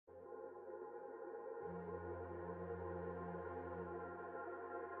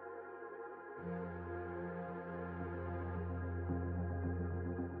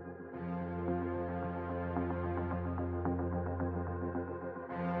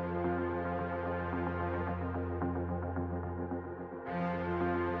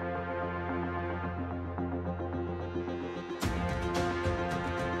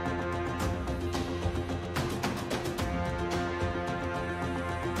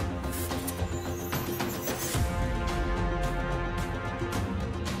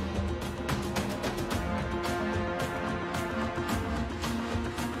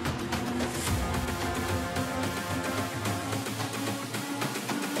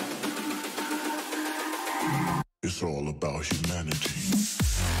It's all about humanity.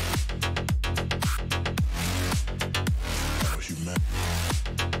 About humanity.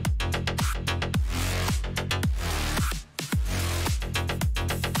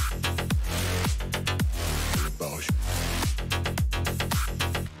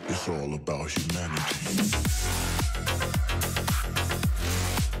 It's all about humanity.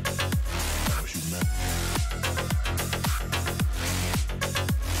 About humanity.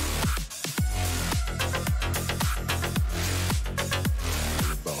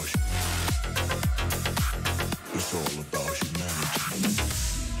 It's all about humanity.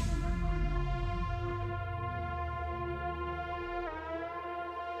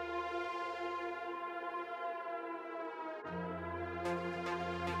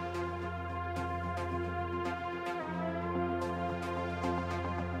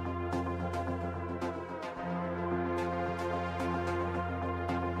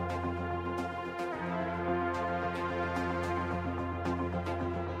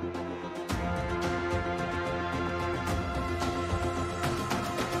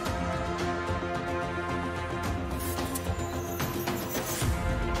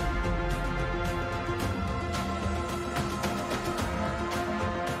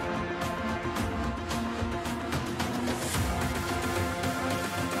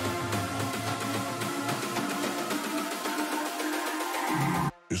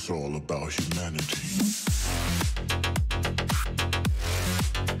 It's all about humanity.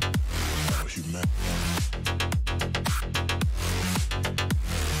 About humanity.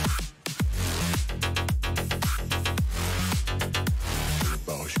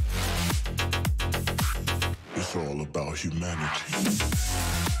 It's all about humanity.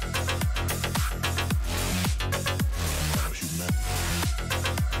 About humanity.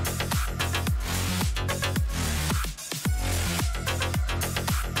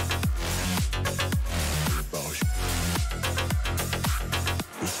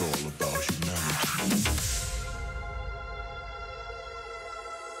 It's all about humanity.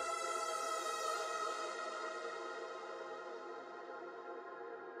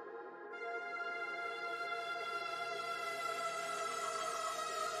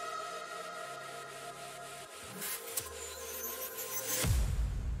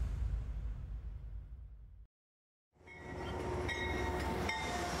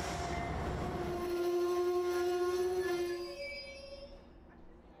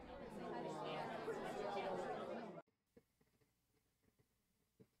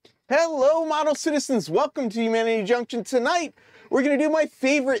 Hello, model citizens. Welcome to Humanity Junction. Tonight, we're going to do my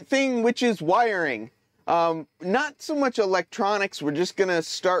favorite thing, which is wiring. Not so much electronics. We're just going to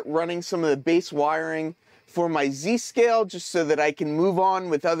start running some of the base wiring for my Z-scale, just so that I can move on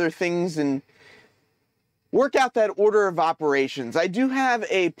with other things and work out that order of operations. I do have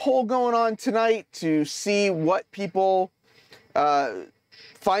a poll going on tonight to see what people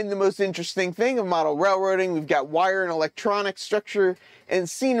find the most interesting thing of model railroading. We've got wire and electronics, structure and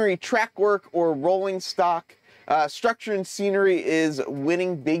scenery, track work, or rolling stock. Structure and scenery is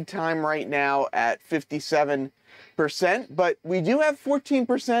winning big time right now at 57%, but we do have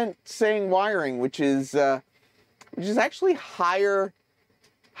 14% saying wiring, which is actually higher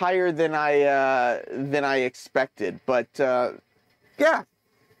than I expected. But yeah,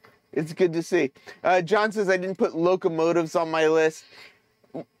 it's good to see. John says I didn't put locomotives on my list.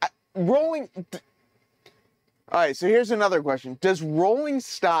 All right, so here's another question. Does rolling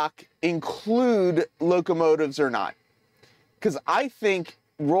stock include locomotives or not? Because I think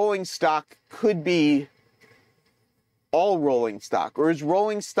rolling stock could be all rolling stock, or is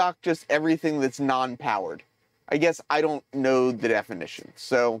rolling stock just everything that's non-powered? I guess I don't know the definition.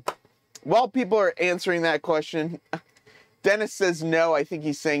 So while people are answering that question, Dennis says no. I think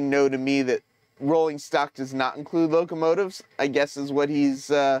he's saying no to me, that rolling stock does not include locomotives, I guess is what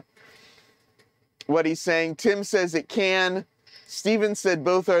he's saying. Tim says it can. Steven said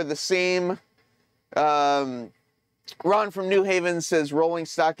both are the same. Ron from New Haven says rolling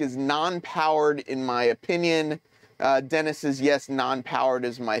stock is non-powered in my opinion. Dennis says yes, non-powered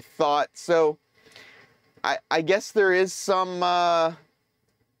is my thought. So I guess there is some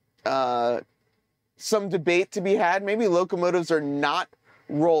debate to be had. Maybe locomotives are not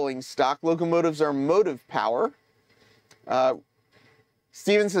rolling stock. Locomotives are motive power.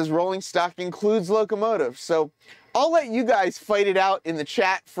 Steven says rolling stock includes locomotives. So I'll let you guys fight it out in the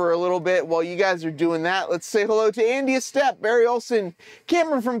chat for a little bit. While you guys are doing that, let's say hello to Andy Estep, Barry Olson,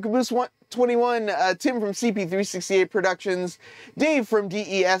 Cameron from Caboose 21, Tim from CP368 Productions, Dave from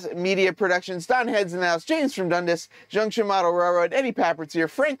DES Media Productions, Don Heads in the house, James from Dundas, Junction Model Railroad, Eddie Pappert's here,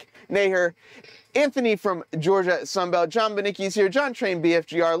 Frank Naher, Anthony from Georgia Sunbelt. John Benicki's here. John Train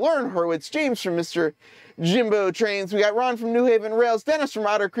BFGR. Lauren Hurwitz. James from Mr. Jimbo Trains. We got Ron from New Haven Rails. Dennis from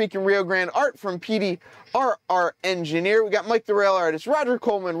Otter Creek and Rio Grande. Art from PDRR Engineer. We got Mike the Rail Artist. Roger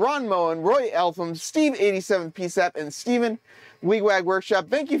Coleman. Ron Moen. Roy Eltham. Steve 87 PSAP. And Steven Wigwag Workshop.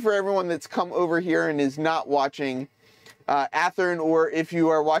 Thank you for everyone that's come over here and is not watching Athearn, or if you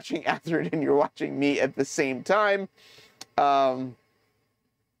are watching Athearn and you're watching me at the same time.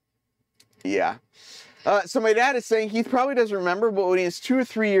 Yeah. So my dad is saying he probably doesn't remember, but when he was 2 or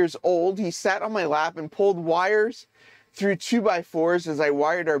 3 years old, he sat on my lap and pulled wires through 2x4s as I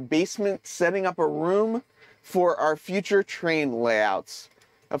wired our basement, setting up a room for our future train layouts.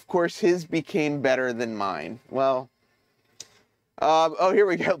 Of course, his became better than mine. Well, oh, here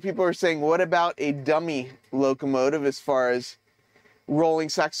we go. People are saying, what about a dummy locomotive as far as rolling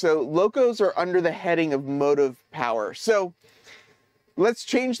stock? So locos are under the heading of motive power. So let's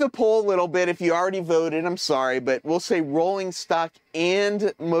change the poll a little bit. If you already voted, I'm sorry, but we'll say rolling stock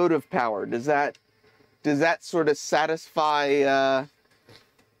and motive power. Does that sort of satisfy,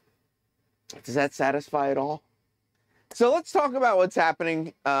 does that satisfy at all? So let's talk about what's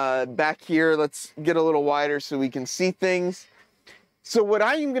happening back here. Let's get a little wider so we can see things. So what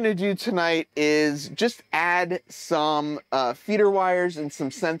I am going to do tonight is just add some feeder wires and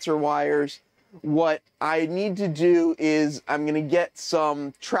some sensor wires. What I need to do is I'm going to get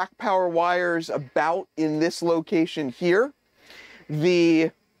some track power wires about in this location here.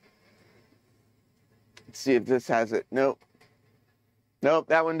 Let's see if this has it. Nope. Nope,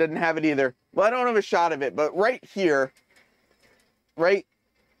 that one doesn't have it either. Well, I don't have a shot of it, but right here, right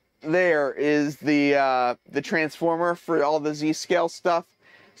there is the transformer for all the Z-scale stuff.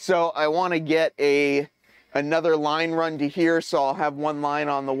 So I want to get another line run to here, so I'll have one line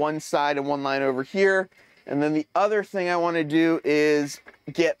on the one side and one line over here. And then the other thing I want to do is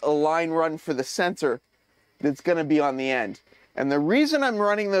get a line run for the sensor that's going to be on the end. And the reason I'm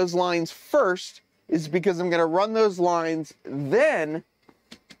running those lines first is because I'm going to run those lines, then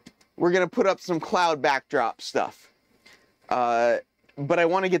we're going to put up some cloud backdrop stuff. But I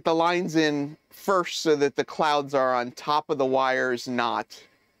want to get the lines in first so that the clouds are on top of the wires, not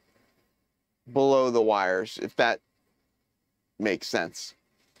below the wires, if that makes sense.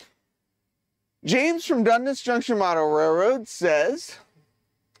 James from Dundas Junction Model Railroad says,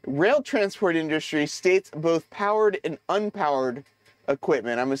 rail transport industry states both powered and unpowered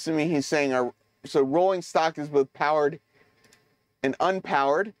equipment. I'm assuming he's saying, so rolling stock is both powered and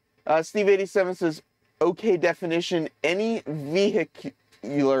unpowered. Steve 87 says, okay definition, any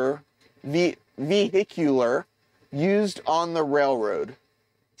vehicular used on the railroad.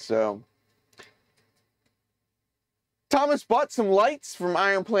 So Thomas bought some lights from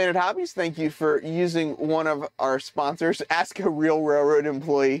Iron Planet Hobbies. Thank you for using one of our sponsors. Ask a real railroad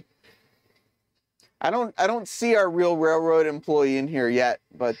employee. I don't see our real railroad employee in here yet,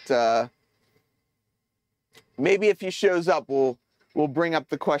 but maybe if he shows up, we'll bring up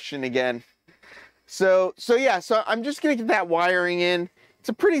the question again. So yeah, so I'm just gonna get that wiring in. It's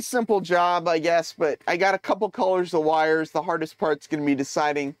a pretty simple job, I guess, but I got a couple colors of wires. The hardest part's gonna be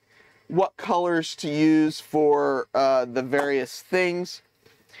deciding what colors to use for the various things.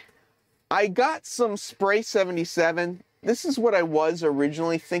 I got some spray 77. This is what I was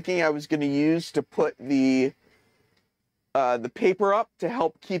originally thinking I was going to use to put the paper up to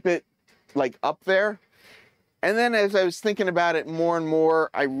help keep it like up there. And then as I was thinking about it more and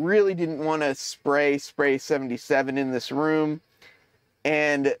more, I really didn't want to spray 77 in this room.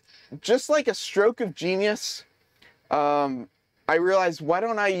 And just like a stroke of genius, I realized, why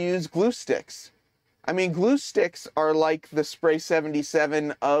don't I use glue sticks? I mean, glue sticks are like the spray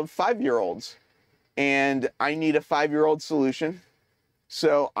 77 of 5-year-olds. And I need a 5-year-old solution.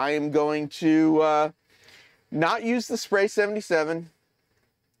 So I am going to not use the spray 77.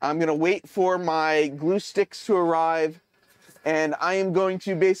 I'm going to wait for my glue sticks to arrive. And I am going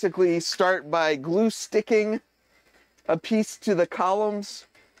to basically start by glue sticking a piece to the columns.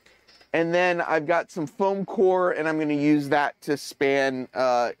 And then I've got some foam core, and I'm going to use that to span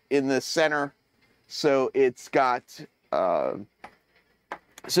in the center. So it's got, so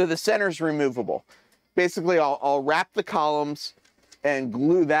the center's removable. Basically, I'll wrap the columns and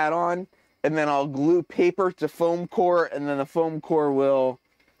glue that on, and then I'll glue paper to foam core, and then the foam core will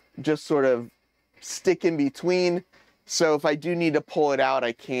just sort of stick in between. So if I do need to pull it out,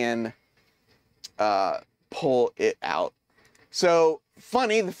 I can pull it out. So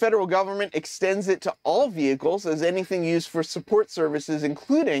funny, the federal government extends it to all vehicles as anything used for support services,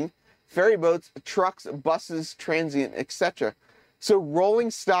 including ferry boats, trucks, buses, transient, etc. So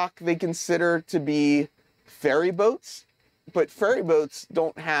rolling stock they consider to be ferry boats, but ferry boats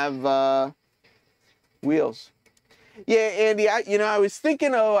don't have Wheels. Yeah, Andy, I was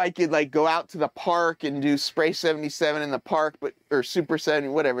thinking, oh, I could like go out to the park and do Spray 77 in the park, but or Super 70,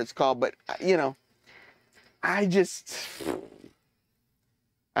 whatever it's called, but I don't know.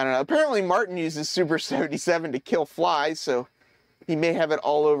 Apparently Martin uses Super 77 to kill flies, so he may have it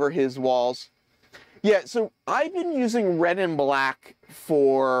all over his walls. Yeah, so I've been using red and black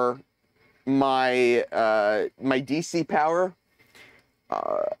for my my DC power.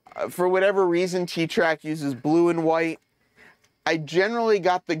 For whatever reason, T-Track uses blue and white. I generally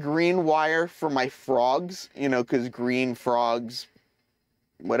got the green wire for my frogs, because green frogs,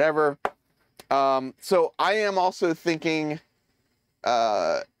 whatever. So I am also thinking,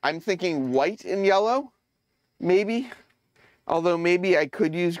 I'm thinking white and yellow, maybe. Although maybe I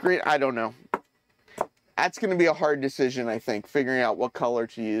could use green, I don't know. That's going to be a hard decision, I think, figuring out what color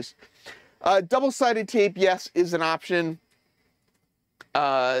to use. Double-sided tape, yes, is an option.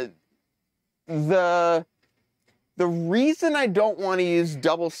 The reason I don't want to use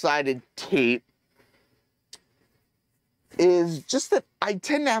double-sided tape is just that I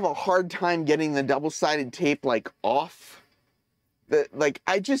tend to have a hard time getting the double-sided tape like off.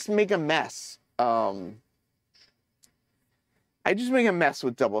 I just make a mess. I just make a mess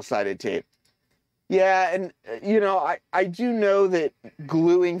with double-sided tape. Yeah, and I do know that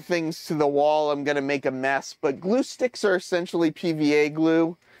gluing things to the wall, I'm gonna make a mess, but glue sticks are essentially PVA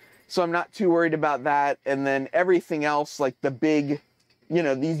glue, so I'm not too worried about that. And then everything else, like the big,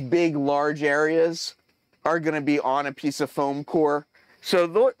 these big large areas are gonna be on a piece of foam core. So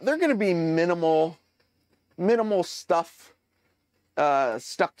they're gonna be minimal stuff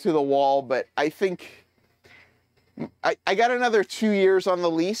stuck to the wall, but I think I got another 2 years on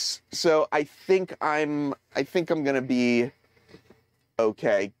the lease, so I think I'm gonna be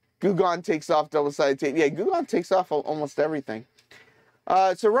okay. Gugon takes off double-sided tape. Yeah, Gugon takes off almost everything.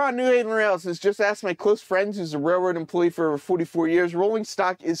 So Ron New Haven Rail says, just asked my close friends who's a railroad employee for over 44 years. Rolling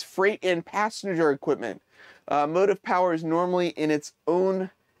stock is freight and passenger equipment. Motive power is normally in its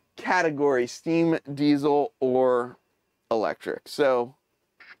own category, steam, diesel, or electric. So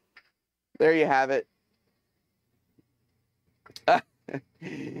there you have it.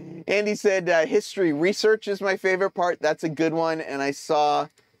 Andy said history research is my favorite part. That's a good one. And I saw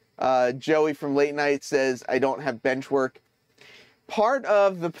Joey from Late Night says I don't have bench work. Part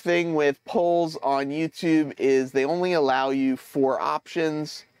of the thing with polls on YouTube is they only allow you 4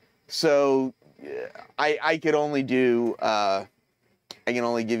 options. So I could only do I can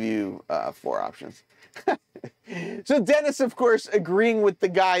only give you 4 options. So Dennis, of course, agreeing with the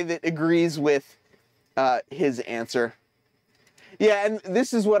guy that agrees with his answer. Yeah, and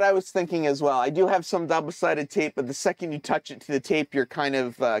this is what I was thinking as well. I do have some double-sided tape, but the second you touch it to the tape, you're kind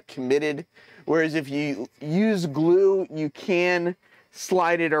of committed. Whereas if you use glue, you can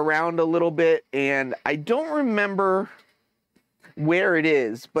slide it around a little bit. And I don't remember where it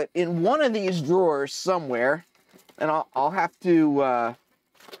is, but in one of these drawers somewhere, and I'll have to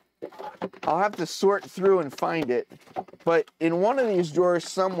sort through and find it. But in one of these drawers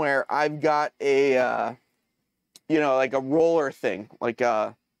somewhere, I've got a like a roller thing, like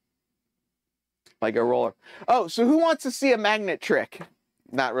a roller. Oh, so who wants to see a magnet trick?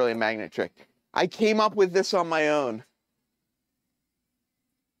 Not really a magnet trick. I came up with this on my own.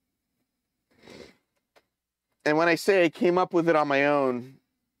 And when I say I came up with it on my own,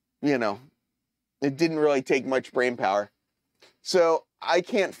 it didn't really take much brain power. So I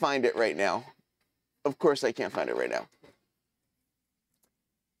can't find it right now. Of course I can't find it right now.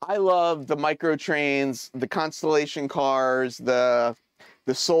 I love the micro trains, the Constellation cars, the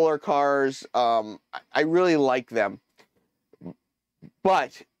solar cars. I really like them.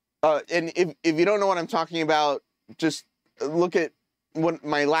 But and if you don't know what I'm talking about, just look at what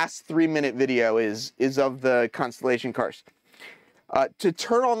my last 3-minute video is of the Constellation cars. To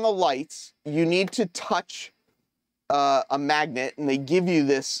turn on the lights, you need to touch a magnet, and they give you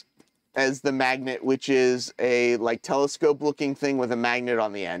this as the magnet, which is a like telescope looking thing with a magnet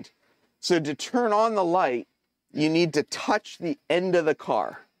on the end. So to turn on the light, you need to touch the end of the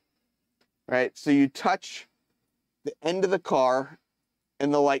car, right? So you touch the end of the car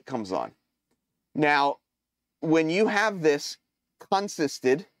and the light comes on. Now, when you have this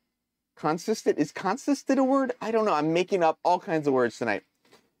consisted, is consisted a word? I don't know. I'm making up all kinds of words tonight.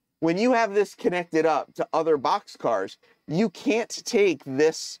 When you have this connected up to other box cars, you can't take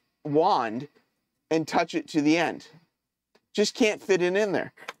this wand and touch it to the end. Just can't fit it in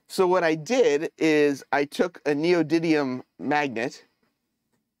there. So what I did is I took a neodymium magnet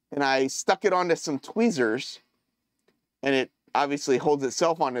and I stuck it onto some tweezers, and it obviously holds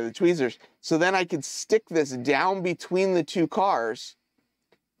itself onto the tweezers. So then I could stick this down between the 2 cars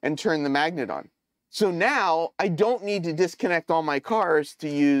and turn the magnet on. So now I don't need to disconnect all my cars to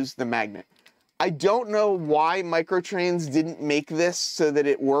use the magnet. I don't know why Microtrains didn't make this so that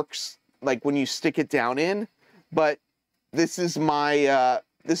it works like when you stick it down in, but this is my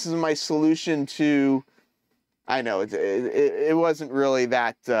solution to. I know it wasn't really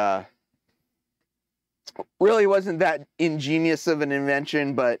that wasn't that ingenious of an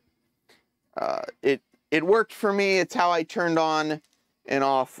invention, but it worked for me. It's how I turned on and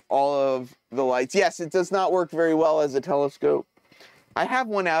off all of the lights. Yes, it does not work very well as a telescope. I have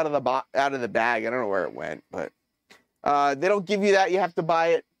one out of the bag. I don't know where it went, but they don't give you that. You have to buy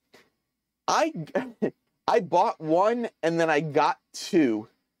it. I bought one and then I got two,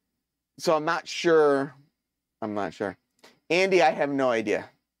 so I'm not sure. Andy, I have no idea.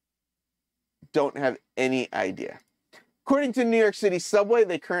 Don't have any idea. According to New York City Subway,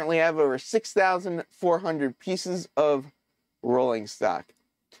 they currently have over 6,400 pieces of rolling stock.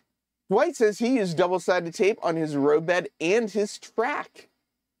 Dwight says he used double-sided tape on his roadbed and his track.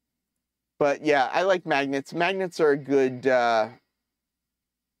 But yeah, I like magnets. Magnets are a good... Joey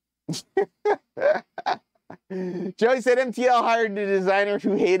said MTL hired a designer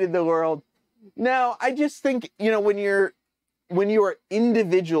who hated the world. No, I just think, when you are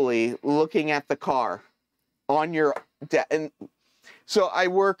individually looking at the car on your and so I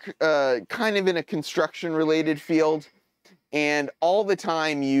work kind of in a construction related field, and all the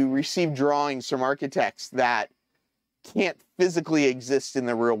time you receive drawings from architects that can't physically exist in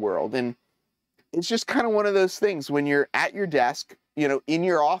the real world. And it's just kind of one of those things when you're at your desk, in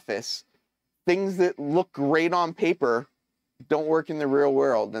your office, things that look great on paper don't work in the real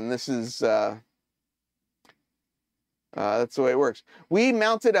world. And this is that's the way it works. We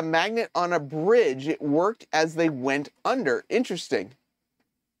mounted a magnet on a bridge. It worked as they went under. Interesting.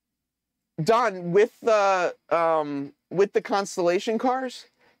 Don, with the Constellation cars,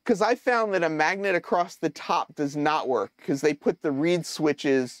 because I found that a magnet across the top does not work because they put the reed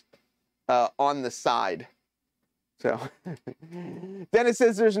switches on the side. So Dennis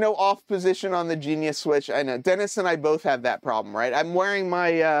says there's no off position on the Genius switch. I know Dennis and I both have that problem, right? I'm wearing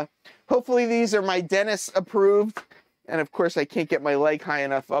my, hopefully these are my Dennis approved. And of course I can't get my leg high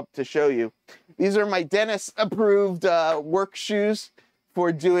enough up to show you. These are my Dennis approved work shoes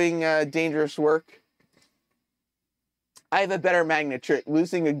for doing dangerous work. I have a better magnet trick,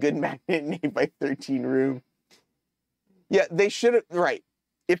 losing a good magnet in an 8x13 room. Yeah, they should have, right.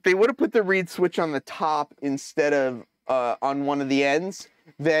 If they would have put the reed switch on the top instead of on one of the ends,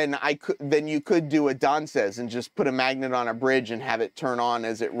 then you could do what Don says and just put a magnet on a bridge and have it turn on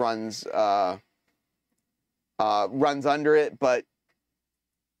as it runs under it. But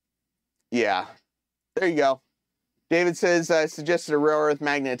yeah, there you go. David says, I suggested a rare earth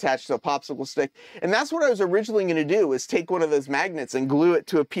magnet attached to a popsicle stick. And that's what I was originally going to do, was take one of those magnets and glue it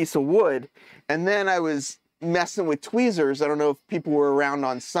to a piece of wood. And then I was messing with tweezers. I don't know if people were around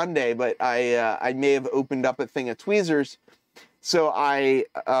on Sunday, but I may have opened up a thing of tweezers. So I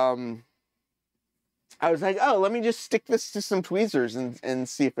was like, oh, let me just stick this to some tweezers and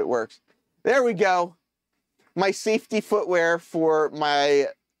see if it works. There we go. My safety footwear for my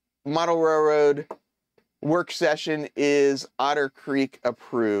model railroad work session is Otter Creek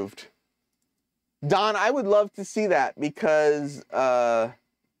approved. Don, I would love to see that, because that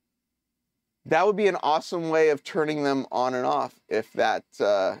would be an awesome way of turning them on and off if that's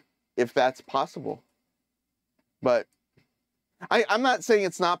possible. But I'm not saying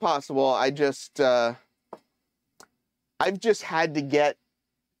it's not possible. I've just had to get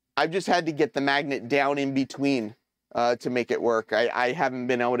the magnet down in between to make it work. I haven't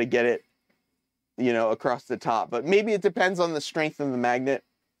been able to get it, across the top, but maybe it depends on the strength of the magnet.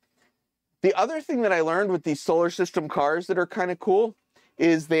 The other thing that I learned with these solar system cars that are kind of cool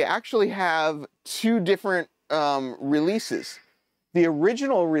is they actually have two different releases. The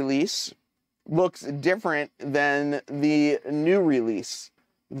original release looks different than the new release.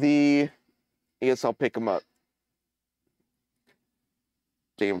 I guess I'll pick them up.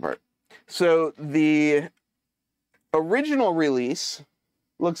 Take them apart. So the original release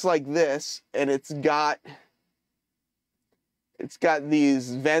looks like this, and it's got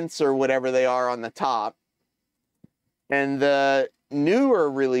these vents or whatever they are on the top. And the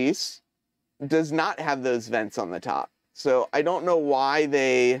newer release does not have those vents on the top. So I don't know why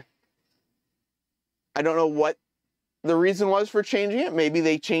I don't know what the reason was for changing it. Maybe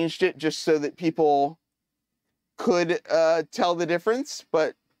they changed it just so that people could tell the difference.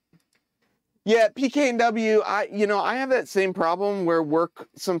 But yeah, PK&W, I have that same problem where work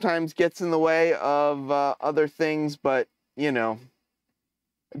sometimes gets in the way of other things, but, at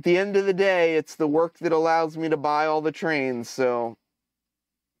the end of the day, it's the work that allows me to buy all the trains, so.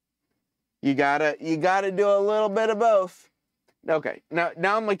 You gotta do a little bit of both. Okay, now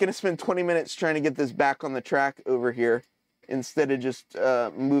I'm like gonna spend 20 minutes trying to get this back on the track over here instead of just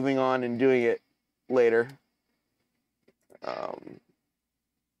moving on and doing it later. All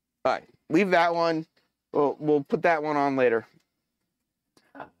right, leave that one. We'll put that one on later.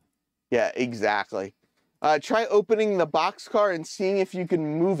 Yeah, exactly. Try opening the boxcar and seeing if you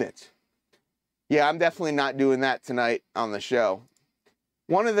can move it. Yeah, I'm definitely not doing that tonight on the show.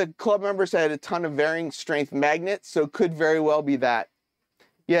 One of the club members had a ton of varying strength magnets, so could very well be that.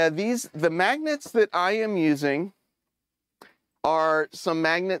 Yeah, the magnets that I am using are some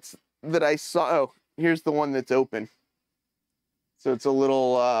magnets that I saw. Oh, here's the one that's open. So it's a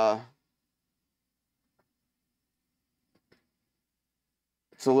little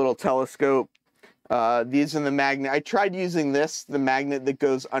telescope. These are the magnet. I tried using the magnet that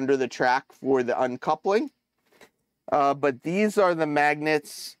goes under the track for the uncoupling. But these are the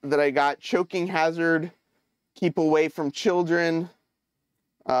magnets that I got. Choking hazard, keep away from children,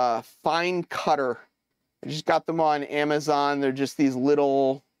 fine cutter. I just got them on Amazon. They're just these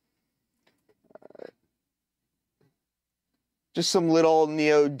little, just some little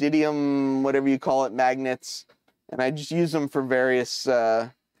neodymium, whatever you call it, magnets. And I just use them for various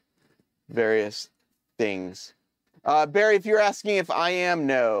things. Barry, if you're asking if I am,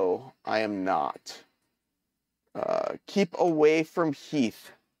 no, I am not. Keep away from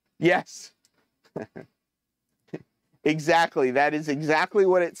Heath. Yes. Exactly. That is exactly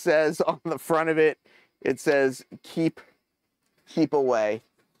what it says on the front of it. It says keep away.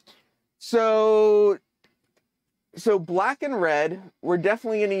 So black and red, we're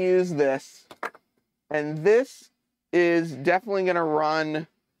definitely going to use this. And this is definitely going to run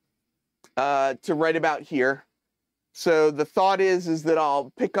to right about here. So the thought is that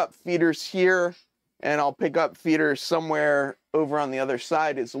I'll pick up feeders here, and I'll pick up feeders somewhere over on the other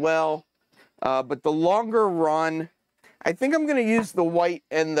side as well. But the longer run, I think I'm going to use the white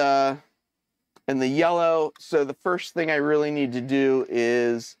and the yellow. So the first thing I really need to do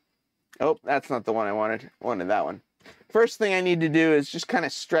is, oh, that's not the one I wanted. I wanted that one. First thing I need to do is just kind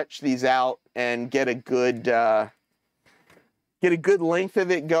of stretch these out and get a good length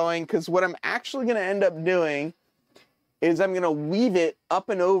of it going. Because what I'm actually going to end up doing is I'm going to weave it up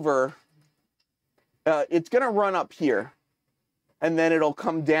and over. It's going to run up here, and then it'll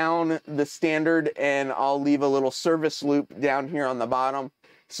come down the standard, and I'll leave a little service loop down here on the bottom.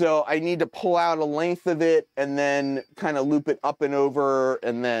 So I need to pull out a length of it and then kind of loop it up and over,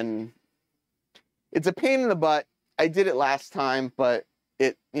 and then it's a pain in the butt. I did it last time, but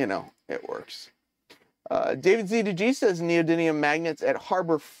it works. David Z2G says neodymium magnets at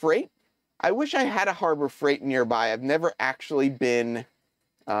Harbor Freight. I wish I had a Harbor Freight nearby. I've never actually been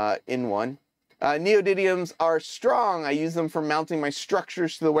in one. Neodymiums are strong. I use them for mounting my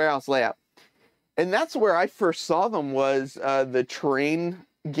structures to the warehouse layout. And that's where I first saw them, was the terrain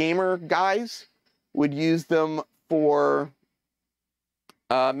gamer guys would use them for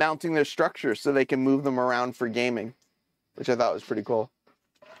mounting their structures so they can move them around for gaming, which I thought was pretty cool.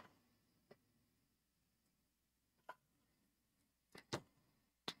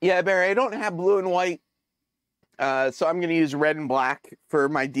 Yeah, Barry, I don't have blue and white. So I'm going to use red and black for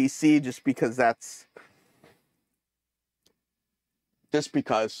my DC just because that's... Just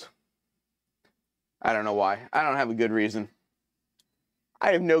because. I don't know why. I don't have a good reason.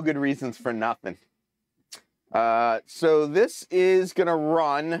 I have no good reasons for nothing. So this is going to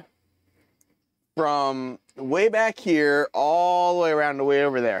run from way back here all the way around to way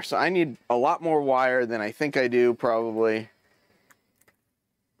over there. So I need a lot more wire than I think I do, probably.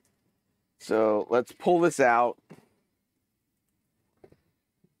 So let's pull this out.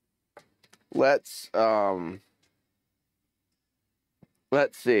 Let's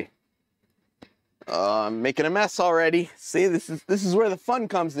see. I'm making a mess already. See, this is where the fun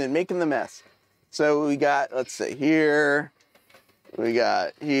comes in, making the mess. So we got, let's see, here. We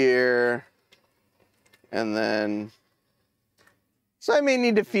got here. And then, so I may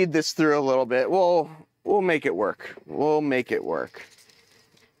need to feed this through a little bit. We'll make it work. We'll make it work.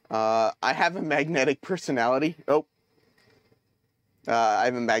 I have a magnetic personality. Oh. I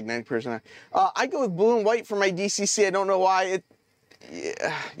have a magnetic personality. I go with blue and white for my DCC. I don't know why.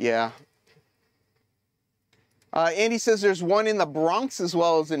 Yeah. Andy says there's one in the Bronx as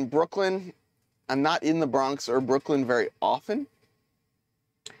well as in Brooklyn. I'm not in the Bronx or Brooklyn very often.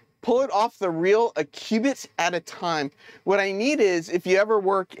 Pull it off the reel a cubit at a time. What I need is, if you ever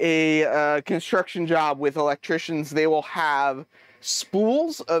work a construction job with electricians, they will have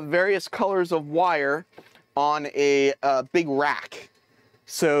spools of various colors of wire on a big rack.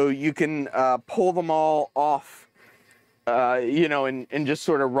 So you can pull them all off you know, and just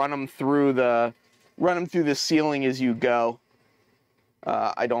sort of run them through the ceiling as you go.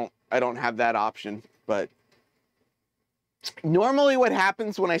 I don't have that option, but normally what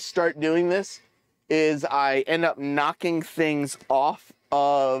happens when I start doing this is I end up knocking things off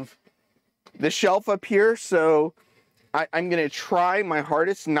of the shelf up here. So I'm going to try my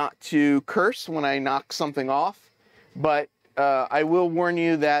hardest not to curse when I knock something off, but I will warn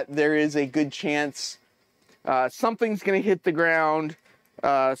you that there is a good chance something's going to hit the ground,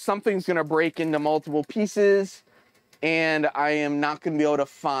 something's going to break into multiple pieces, and I am not going to be able to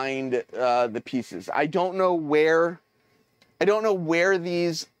find the pieces. I don't know where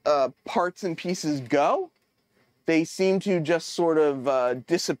these parts and pieces go. They seem to just sort of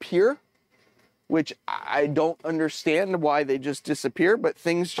disappear, which I don't understand why they just disappear, but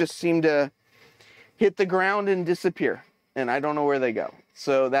things just seem to hit the ground and disappear, and I don't know where they go.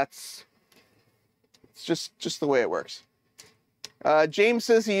 So it's just the way it works. James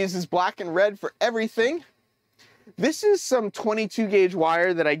says he uses black and red for everything. This is some 22 gauge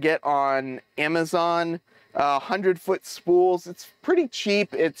wire that I get on Amazon, 100-foot spools. It's pretty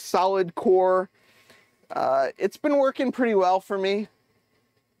cheap. It's solid core. It's been working pretty well for me.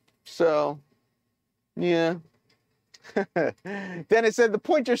 So, yeah. Dennis said the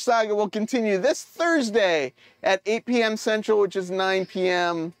Pointer Saga will continue this Thursday at 8 p.m. Central, which is 9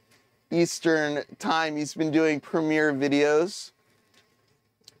 p.m. Eastern time. He's been doing premiere videos.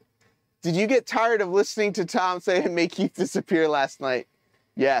 Did you get tired of listening to Tom say "Hey, make Keith disappear" last night?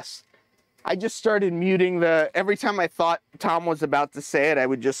 Yes. I just started muting every time I thought Tom was about to say it, I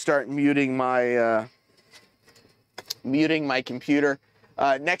would just start muting my computer.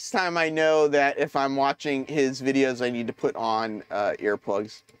 Next time I know that if I'm watching his videos, I need to put on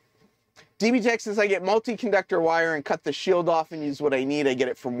earplugs. DB Tech says I get multi-conductor wire and cut the shield off and use what I need. I get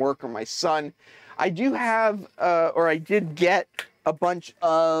it from work or my son. I do have, or I did get a bunch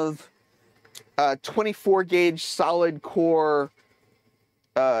of 24 gauge solid core,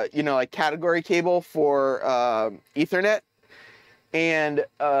 you know, like category cable for Ethernet. And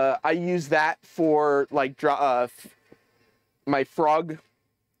I use that for like my frog.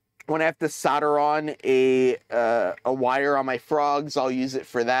 When I have to solder on a wire on my frogs, I'll use it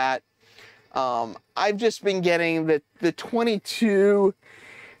for that. I've just been getting the 22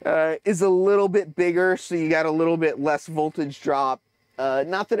 is a little bit bigger, so you got a little bit less voltage drop.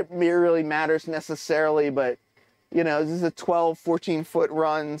 Not that it really matters necessarily, but you know, this is a 12, 14-foot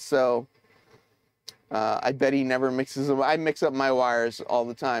run, so I bet he never mixes them. I mix up my wires all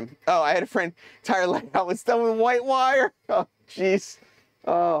the time. Oh, I had a friend, tire layout was done with white wire. Oh, jeez.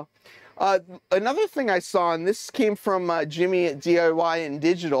 Oh. Another thing I saw, and this came from Jimmy at DIY and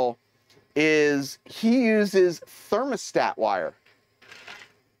Digital, is he uses thermostat wire.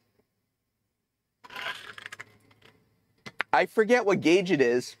 I forget what gauge it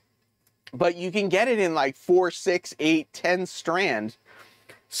is, but you can get it in like 4, 6, 8, 10 strand.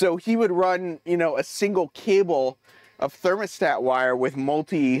 So he would run, you know, a single cable of thermostat wire with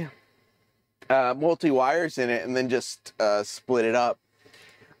multi wires in it, and then just split it up.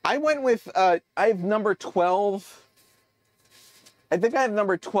 I went with I have number 12. I think I have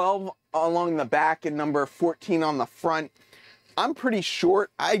number 12 along the back and number 14 on the front. I'm pretty short.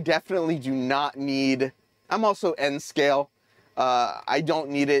 I definitely do not need. I'm also N scale. I don't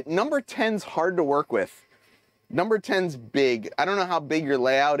need it. Number 10's hard to work with. Number 10's big. I don't know how big your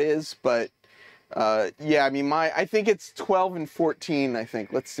layout is, but yeah, I mean, I think it's 12 and 14, I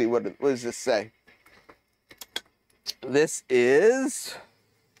think. Let's see, what does this say? This is,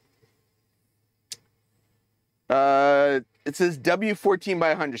 it says W14 by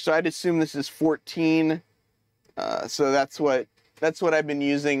 100, so I'd assume this is 14. So that's what I've been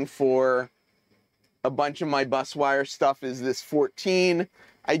using for a bunch of my bus wire stuff, is this 14.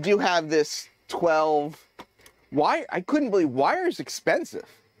 I do have this 12. Why? I couldn't believe wire is expensive.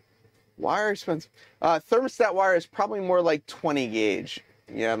 Wire expensive. Thermostat wire is probably more like 20 gauge.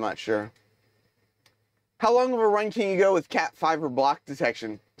 Yeah, I'm not sure. How long of a run can you go with Cat fiber block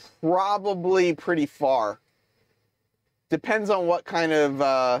detection? Probably pretty far. Depends on what kind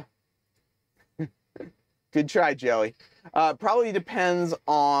of, good try, Joey. Probably depends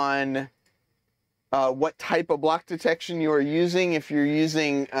on what type of block detection you are using. If you're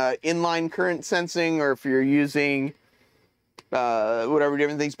using inline current sensing, or if you're using whatever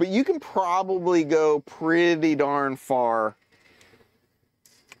different things. But you can probably go pretty darn far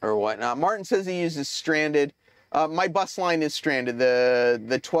or whatnot. Martin says he uses stranded. My bus line is stranded.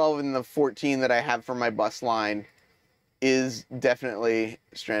 The 12 and the 14 that I have for my bus line is definitely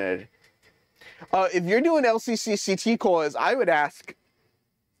stranded. If you're doing LCC CT coils, I would ask,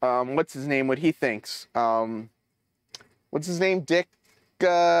 what's his name, what he thinks. what's his name? Dick,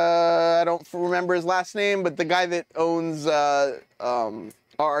 I don't remember his last name, but the guy that owns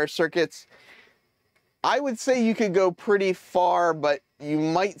RR Circuits. I would say you could go pretty far, but you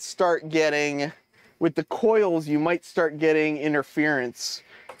might start getting, with the coils, you might start getting interference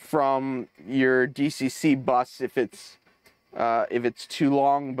from your DCC bus if it's too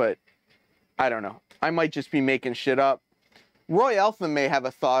long, but I don't know. I might just be making shit up. Roy Alpha may have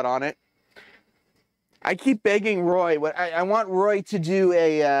a thought on it. I keep begging Roy. I want Roy to do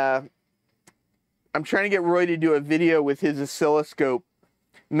I'm trying to get Roy to do a video with his oscilloscope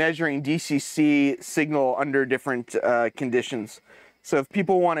measuring DCC signal under different conditions. So if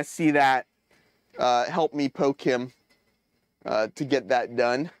people want to see that, help me poke him to get that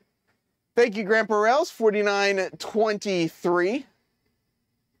done. Thank you, Grandpa Rails, 4923.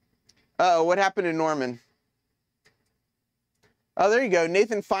 Uh-oh, what happened to Norman? Oh, there you go.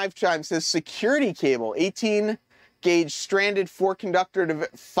 Nathan Five Chime says security cable, 18 gauge stranded 4 conductor to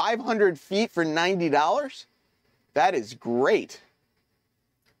 500 feet for $90. That is great.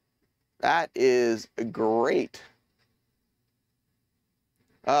 That is great.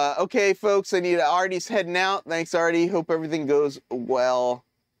 Okay, folks, I need Artie's heading out. Thanks, Artie. Hope everything goes well.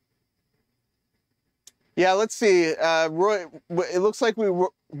 Yeah, let's see. Roy, it looks like we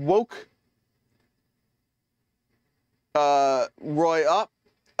woke Roy up.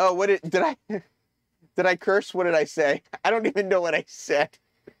 Oh, did I curse? What did I say? I don't even know what I said.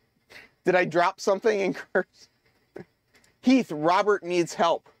 Did I drop something and curse? Heath, Robert needs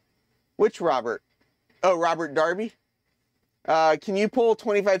help. Which Robert? Oh, Robert Darby? Can you pull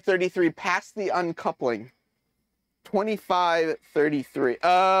 2533 past the uncoupling? 2533.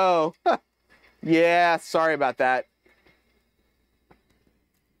 Oh, yeah, sorry about that.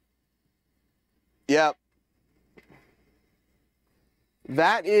 Yep.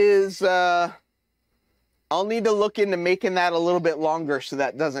 That is, I'll need to look into making that a little bit longer so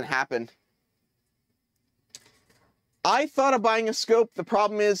that doesn't happen. I thought of buying a scope. The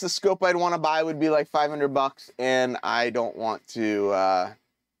problem is the scope I'd want to buy would be like 500 bucks, and I don't want to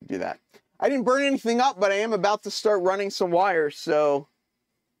do that. I didn't burn anything up, but I am about to start running some wires, so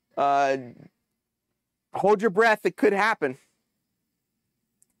hold your breath. It could happen.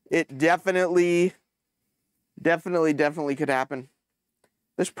 It definitely could happen.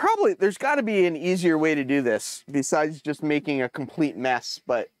 There's got to be an easier way to do this besides just making a complete mess,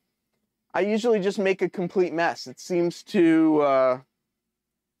 but I usually just make a complete mess. It seems to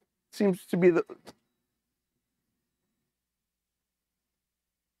be the...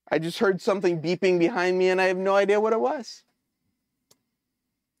 I just heard something beeping behind me and I have no idea what it was.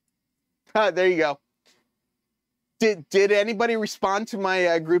 There you go. Did anybody respond to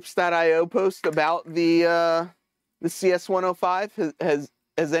my groups.io post about the CS105?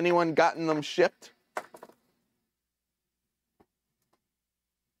 Has anyone gotten them shipped?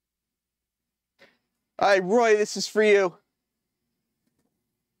 All right, Roy, this is for you.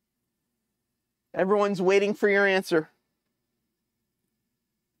 Everyone's waiting for your answer.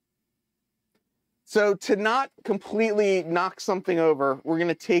 So to not completely knock something over, we're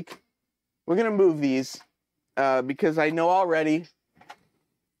gonna move these because I know already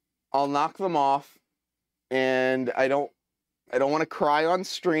I'll knock them off, and I don't want to cry on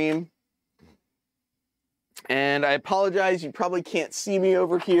stream. And I apologize, you probably can't see me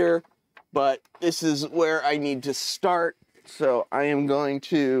over here, but this is where I need to start. So I am going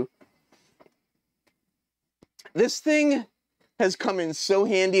to... This thing has come in so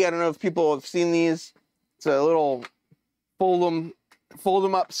handy. I don't know if people have seen these. It's a little fold them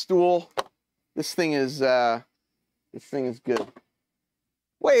up stool. This thing is good.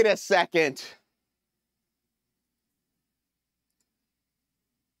 Wait a second.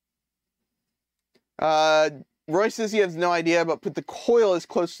 Roy says he has no idea, but put the coil as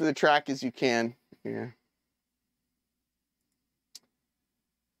close to the track as you can. Here.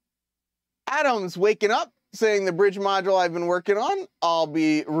 Adam's waking up, saying the bridge module I've been working on, I'll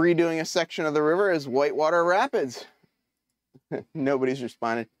be redoing a section of the river as Whitewater Rapids. Nobody's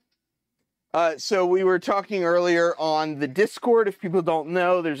responded. So we were talking earlier on the Discord. If people don't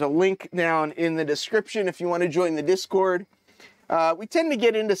know, there's a link down in the description if you want to join the Discord. We tend to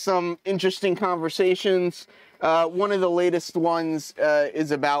get into some interesting conversations. One of the latest ones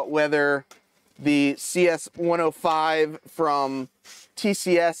is about whether the CS105 from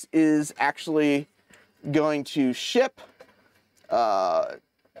TCS is actually going to ship. It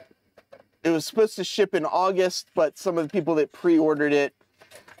was supposed to ship in August, but some of the people that pre-ordered it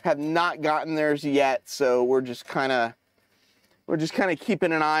have not gotten theirs yet, so we're just kind of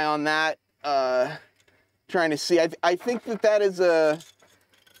keeping an eye on that, trying to see. I think that is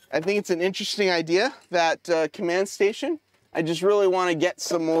I think it's an interesting idea, that command station. I just really want to get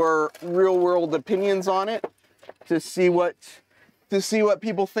some more real world opinions on it to see what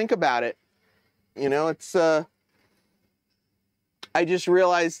people think about it. You know, it's I just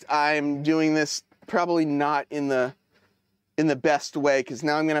realized I'm doing this probably not in the best way, because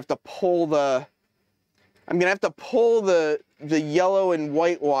now I'm gonna have to pull the yellow and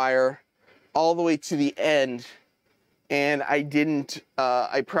white wire all the way to the end, and I didn't.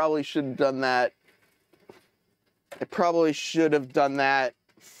 I probably should have done that. I probably should have done that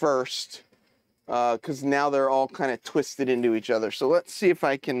first, because now they're all kind of twisted into each other. So let's see if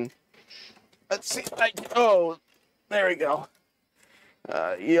I can. Let's see. Oh, there we go.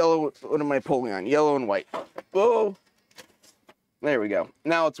 Yellow. What am I pulling on? Yellow and white. Oh, there we go.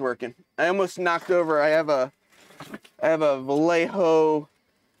 Now it's working. I almost knocked over. I have a Vallejo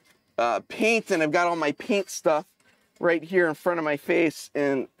paint, and I've got all my paint stuff right here in front of my face,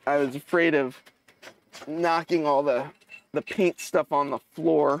 and I was afraid of knocking all the paint stuff on the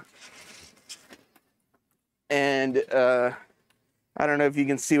floor. And I don't know if you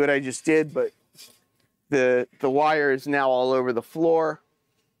can see what I just did, but the wire is now all over the floor.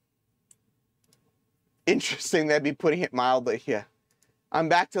 Interesting, that'd be putting it mildly. Yeah. I'm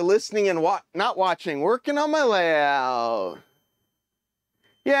back to listening and not watching, working on my layout.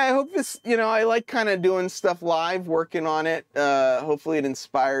 Yeah, I hope this, you know, I like kind of doing stuff live, working on it. Hopefully it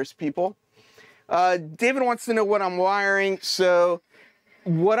inspires people. David wants to know what I'm wiring. So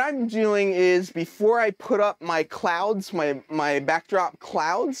what I'm doing is, before I put up my clouds, my backdrop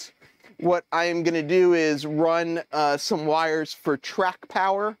clouds, what I am going to do is run some wires for track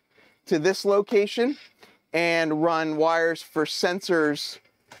power to this location, and run wires for sensors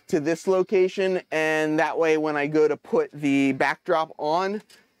to this location, and that way when I go to put the backdrop on,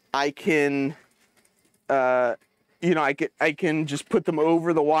 I can you know, I can just put them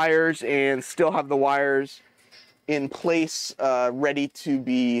over the wires and still have the wires in place, ready to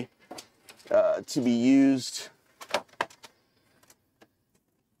be used.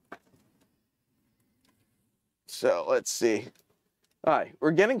 So let's see. All right,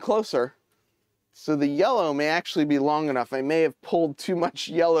 we're getting closer. So the yellow may actually be long enough. I may have pulled too much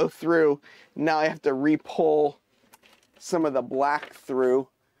yellow through. Now I have to re-pull some of the black through.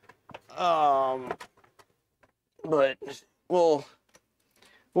 But we'll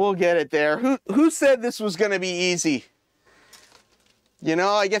get it there. Who said this was going to be easy? You know,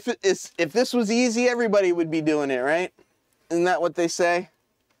 I guess if this was easy, everybody would be doing it, right? Isn't that what they say?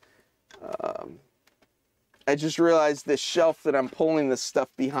 I just realized this shelf that I'm pulling this stuff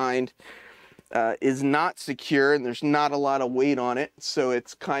behind is not secure, and there's not a lot of weight on it, so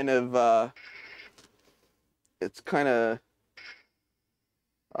it's kind of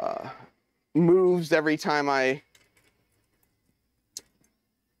moves every time I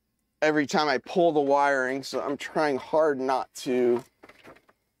pull the wiring. So I'm trying hard not to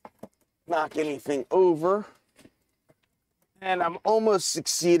knock anything over, and I'm almost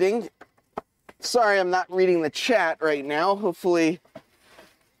succeeding. Sorry, I'm not reading the chat right now. Hopefully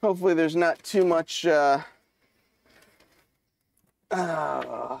there's not too much I'm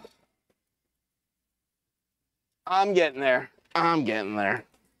getting there.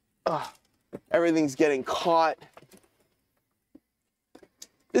 Everything's getting caught.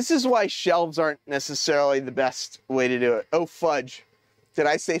 This is why shelves aren't necessarily the best way to do it. Oh, fudge. Did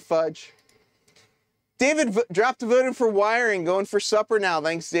I say fudge? David dropped a vote in for wiring. Going for supper now.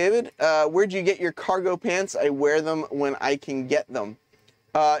 Thanks, David. Where'd you get your cargo pants? I wear them when I can get them.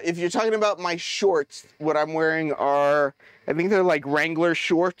 If you're talking about my shorts, what I'm wearing are, I think they're like Wrangler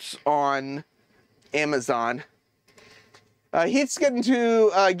shorts on Amazon. He's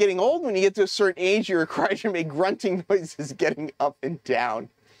getting old. When you get to a certain age, you're required to make grunting noises getting up and down.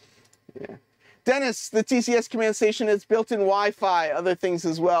 Yeah. Dennis, the TCS command station has built-in Wi-Fi, other things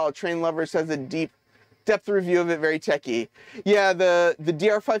as well. Train Lovers has a depth review of it, very techy. Yeah, the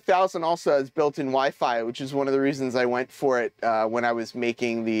DR5000 also has built-in Wi-Fi, which is one of the reasons I went for it when I was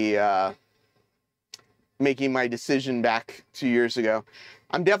making my decision back 2 years ago.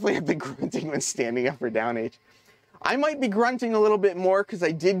 I'm definitely at the grunting when standing up or down age. I might be grunting a little bit more because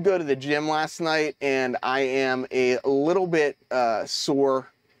I did go to the gym last night, and I am a little bit sore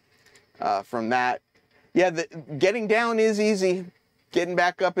from that. Yeah, getting down is easy. Getting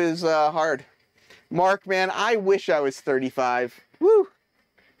back up is hard. Mark, man, I wish I was 35. Woo!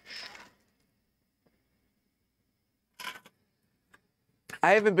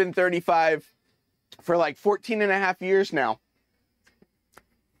 I haven't been 35 for like 14 and a half years now.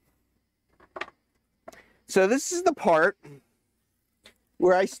 So this is the part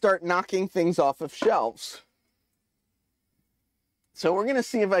where I start knocking things off of shelves. So we're gonna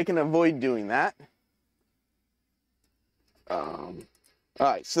see if I can avoid doing that. All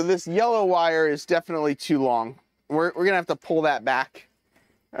right, so this yellow wire is definitely too long. We're gonna have to pull that back.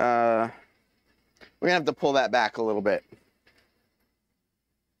 We're gonna have to pull that back a little bit.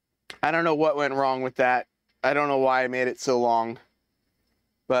 I don't know what went wrong with that. I don't know why I made it so long,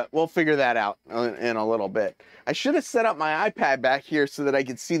 but we'll figure that out in a little bit. I should have set up my iPad back here so that I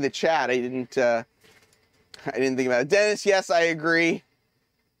could see the chat. I didn't think about it. Dennis, yes, I agree.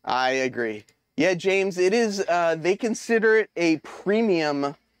 I agree. Yeah, James, it is, they consider it a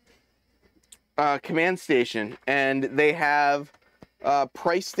premium command station, and they have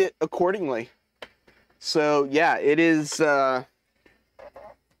priced it accordingly. So yeah, it is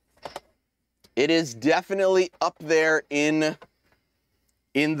definitely up there in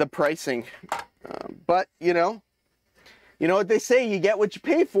the pricing. But you know what they say, you get what you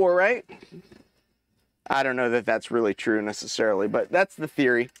pay for, right? I don't know that that's really true necessarily, but that's the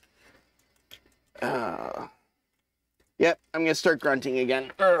theory. Yep, I'm gonna start grunting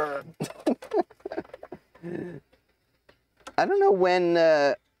again. I don't know when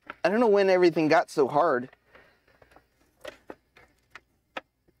everything got so hard.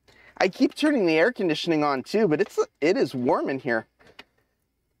 I keep turning the air conditioning on too, but it is warm in here.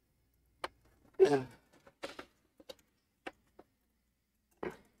 It's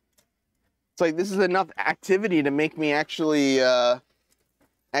like this is enough activity to make me actually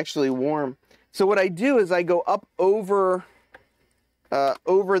warm. So what I do is I go up over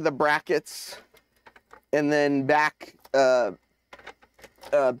the brackets and then back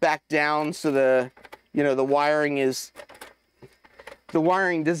down, so the wiring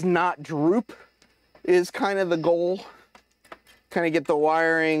does not droop is kind of the goal. Kind of get the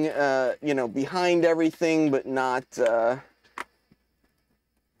wiring behind everything, but not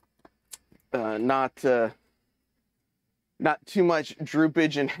too much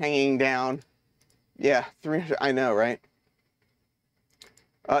droopage and hanging down. Yeah, 300, I know, right?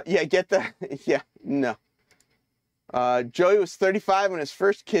 Yeah, get the, yeah, no. Joey was 35 when his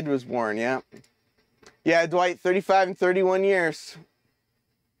first kid was born, yeah. Yeah, Dwight, 35 and 31 years.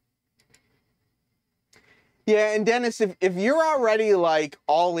 Yeah, and Dennis, if you're already like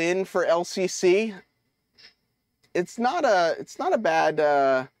all in for LCC, it's not a bad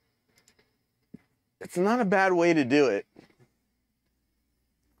way to do it.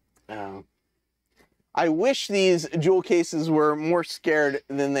 I wish these jewel cases were more scared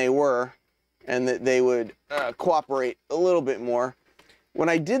than they were, and that they would cooperate a little bit more. When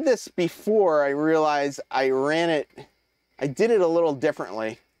I did this before, I realized I did it a little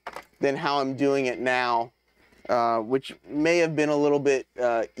differently than how I'm doing it now, which may have been a little bit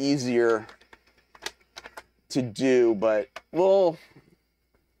easier to do, but we'll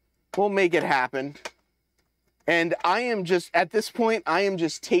make it happen. And I am just, at this point, I am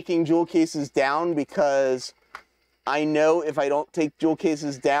just taking jewel cases down because I know if I don't take jewel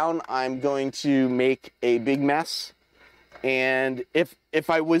cases down, I'm going to make a big mess. And if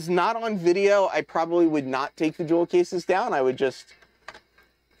I was not on video, I probably would not take the jewel cases down. I would just,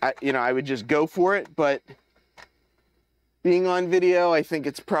 I would just go for it. But being on video, I think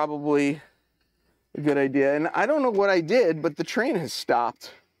it's probably a good idea. And I don't know what I did, but the train has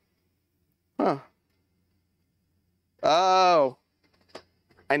stopped. Huh. Oh,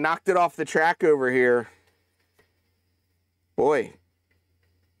 I knocked it off the track over here. Boy,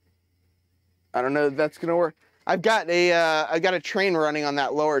 I don't know if that's gonna work. I've got a train running on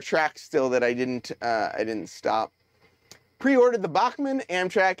that lower track still that I didn't stop. Pre-ordered the Bachmann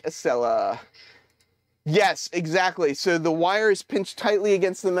Amtrak Acela. Yes, exactly. So the wire is pinched tightly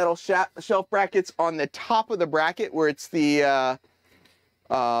against the metal shelf brackets on the top of the bracket where it's the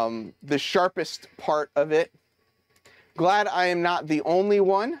sharpest part of it. Glad I am not the only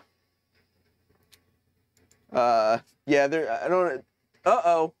one. Yeah, I don't.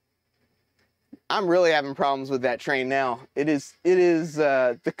 Uh-oh. I'm really having problems with that train now. It is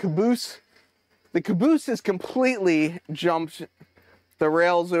the caboose. The caboose has completely jumped the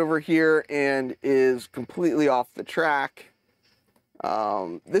rails over here and is completely off the track.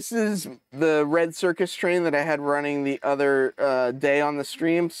 This is the red circus train that I had running the other day on the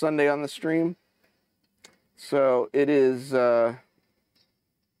stream, Sunday on the stream. So it is,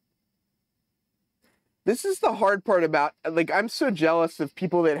 this is the hard part about, like, I'm so jealous of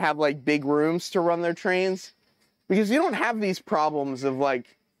people that have, like, big rooms to run their trains, because you don't have these problems of, like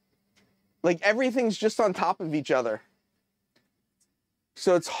everything's just on top of each other.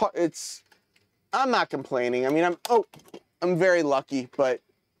 So it's hard, I'm not complaining. I mean, I'm very lucky, but,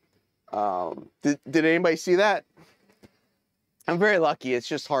 did anybody see that? I'm very lucky. It's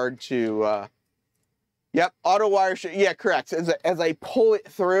just hard to, Yep, auto wire, yeah, correct. As I pull it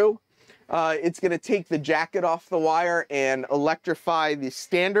through, it's going to take the jacket off the wire and electrify the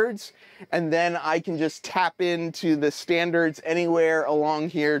standards, and then I can just tap into the standards anywhere along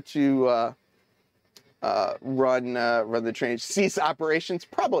here to run the train. Cease operations,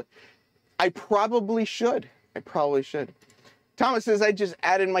 probably. I probably should. Thomas says I just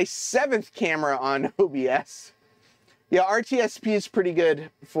added my 7th camera on OBS. Yeah, RTSP is pretty good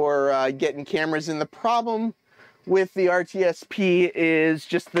for getting cameras in. The problem with the RTSP is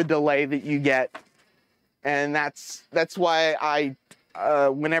just the delay that you get, and that's why I,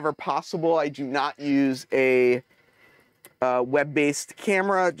 whenever possible, I do not use a web-based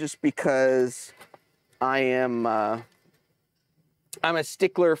camera, just because I'm a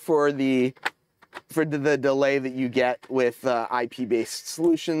stickler for the delay that you get with IP-based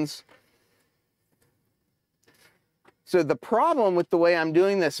solutions. So the problem with the way I'm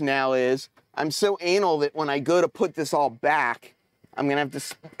doing this now is I'm so anal that when I go to put this all back, I'm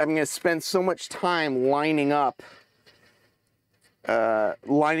gonna spend so much time lining up all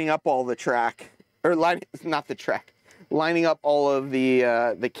the track, or not the track, lining up all of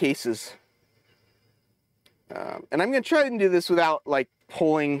the cases. And I'm gonna try and do this without like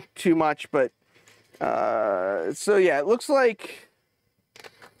pulling too much, but so yeah, it looks like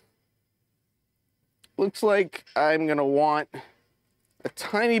I'm gonna want a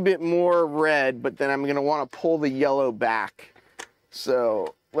tiny bit more red, but then I'm gonna want to pull the yellow back.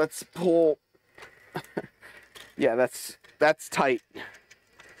 So let's pull. Yeah, that's tight.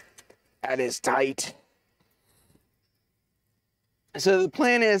 That is tight. So the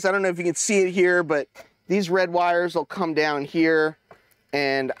plan is, I don't know if you can see it here, but these red wires will come down here,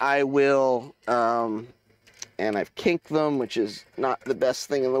 and I will, and I've kinked them, which is not the best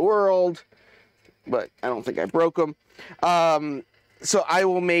thing in the world, but I don't think I broke them. So I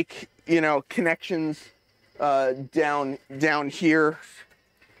will make, connections down here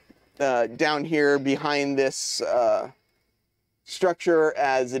behind this structure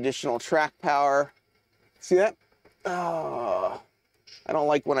as additional track power. See that? Oh, I don't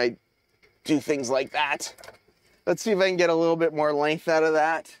like when I do things like that. Let's see if I can get a little bit more length out of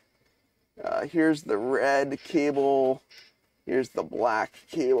that. Here's the red cable. Here's the black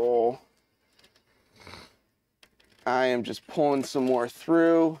cable. I am just pulling some more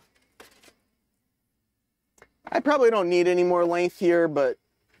through. I probably don't need any more length here, but,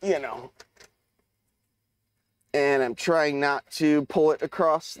 And I'm trying not to pull it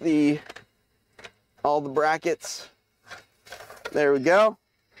across all the brackets. There we go.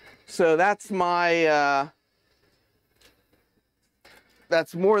 So that's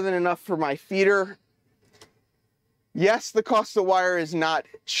that's more than enough for my feeder. Yes, the cost of wire is not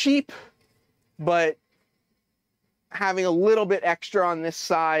cheap, but having a little bit extra on this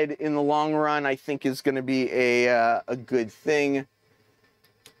side in the long run, I think, is going to be a good thing.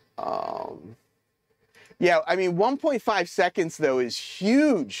 Yeah, I mean, 1.5 seconds though is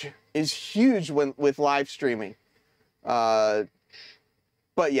huge. With live streaming.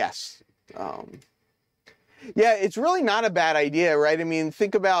 But yes, yeah, it's really not a bad idea, right? I mean,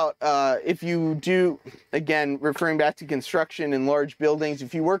 think about if you do, again, referring back to construction in large buildings,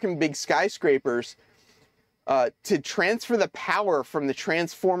 if you work in big skyscrapers, to transfer the power from the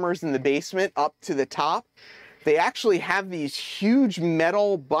transformers in the basement up to the top, they actually have these huge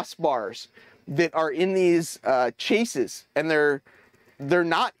metal bus bars that are in these chases, and they're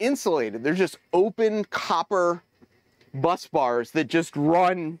not insulated. They're just open copper bus bars that just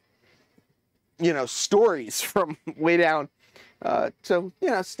run, stories from way down. So,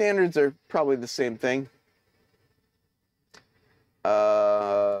 standards are probably the same thing.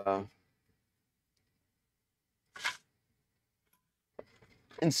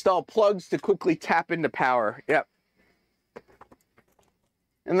 Install plugs to quickly tap into power. Yep.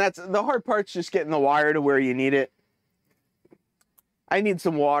 And that's the hard part's just getting the wire to where you need it. I need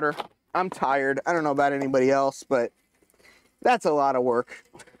some water. I'm tired. I don't know about anybody else, but that's a lot of work.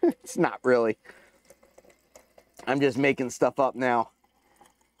 It's not really. I'm just making stuff up now.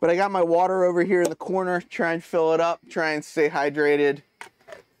 But I got my water over here in the corner. Try and fill it up. Try and stay hydrated.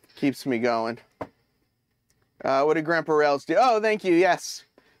 Keeps me going. What did Grandpa Rails do? Oh, thank you. Yes.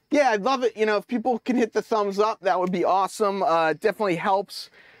 Yeah, I'd love it. If people can hit the thumbs up, that would be awesome. It definitely helps.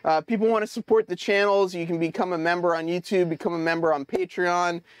 People want to support the channels. You can become a member on YouTube, become a member on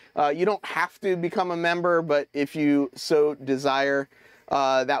Patreon. You don't have to become a member, but if you so desire,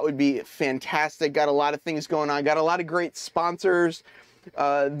 that would be fantastic. Got a lot of things going on. Got a lot of great sponsors.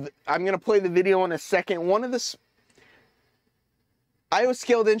 I'm going to play the video in a second. Iowa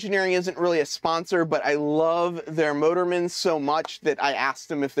Scaled Engineering isn't really a sponsor, but I love their motormen so much that I asked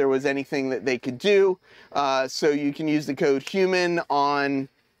them if there was anything that they could do. So you can use the code HUMAN on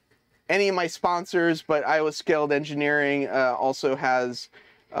any of my sponsors, but Iowa Scaled Engineering also has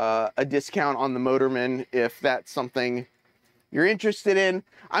a discount on the motormen if that's something you're interested in.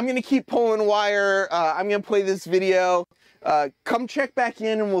 I'm going to keep pulling wire. I'm going to play this video. Come check back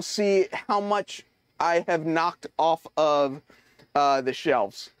in and we'll see how much I have knocked off of the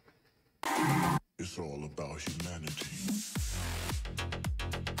shelves. It's all about humanity.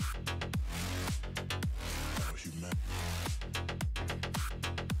 About humanity.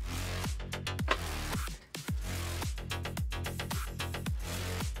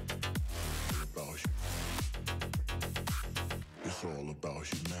 It's all about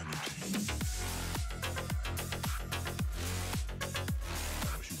humanity.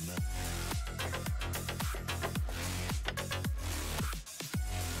 About humanity.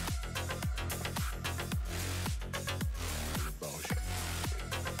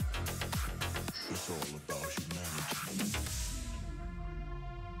 It's all about humanity.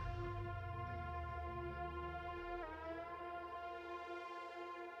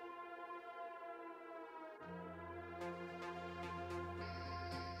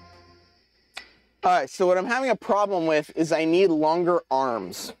 All right, so what I'm having a problem with is I need longer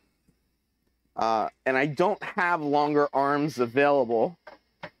arms. And I don't have longer arms available.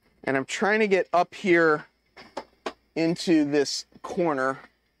 And I'm trying to get up here into this corner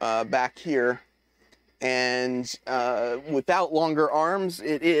back here. And without longer arms,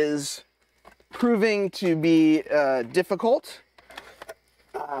 it is proving to be difficult.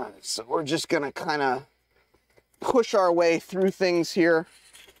 So we're just gonna kind of push our way through things here.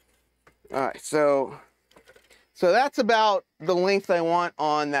 All right, so that's about the length I want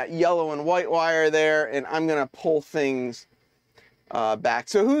on that yellow and white wire there, and I'm gonna pull things back.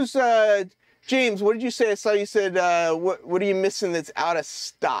 So who's James? What did you say? I saw you said what are you missing that's out of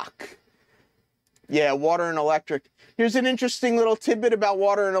stock? Yeah, water and electric. Here's an interesting little tidbit about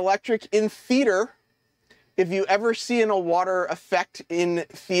water and electric in theater. If you ever see a water effect in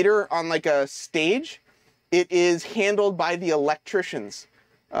theater on like a stage, it is handled by the electricians.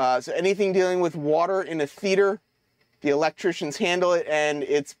 So anything dealing with water in a theater, the electricians handle it, and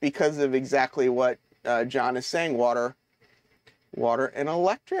it's because of exactly what John is saying, water and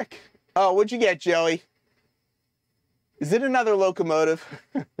electric. Oh, what'd you get, Joey? Is it another locomotive?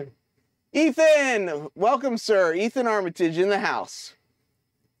 Ethan! Welcome, sir. Ethan Armitage in the house.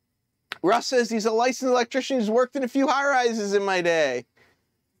 Russ says he's a licensed electrician who's worked in a few high-rises in my day.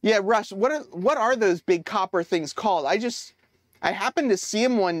 Yeah, Russ, what are those big copper things called? I happened to see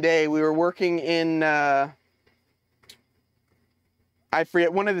him one day. We were working in, I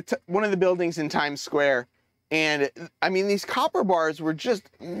forget, one of the buildings in Times Square. And I mean, these copper bars were just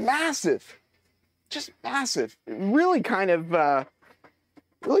massive. Just massive. Really kind of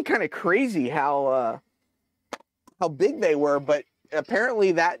crazy how big they were, but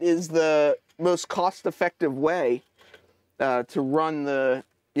apparently that is the most cost-effective way to run the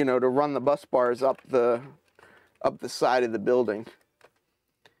bus bars up the side of the building.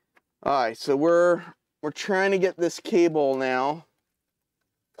 All right, so we're trying to get this cable now.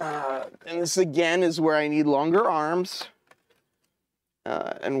 And this again is where I need longer arms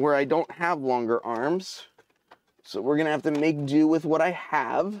and where I don't have longer arms. So we're gonna have to make do with what I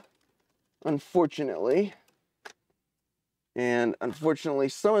have, unfortunately. And unfortunately,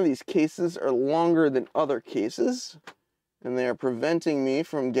 some of these cases are longer than other cases, and they are preventing me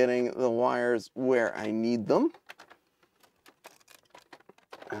from getting the wires where I need them.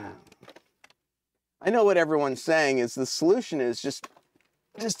 I know what everyone's saying is the solution is just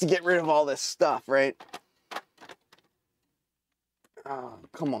to get rid of all this stuff, right? Oh,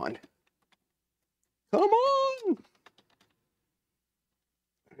 come on. Come on!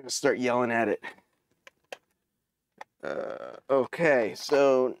 I'm gonna start yelling at it. Okay,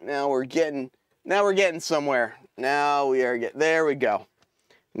 so now we're getting somewhere. Now we are there we go.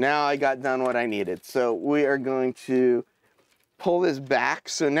 Now I got done what I needed. So we are going to pull this back.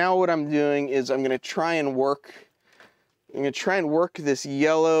 So now what I'm doing is I'm gonna try and work this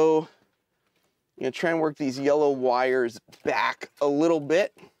yellow. I'm gonna try and work these yellow wires back a little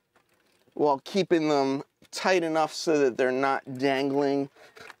bit while keeping them tight enough so that they're not dangling.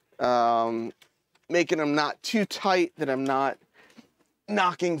 Making them not too tight that I'm not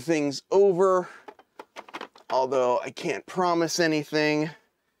knocking things over. Although I can't promise anything.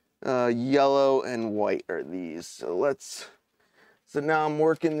 Yellow and white are these. So now I'm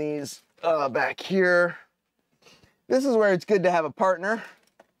working these back here. This is where it's good to have a partner,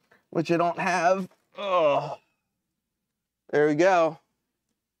 which I don't have. Oh, There we go.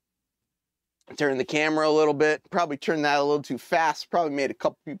 Turn the camera a little bit. Probably turned that a little too fast. Probably made a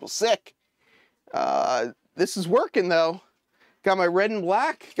couple people sick. This is working though. Got my red and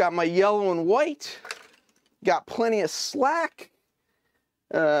black. Got my yellow and white. Got plenty of slack.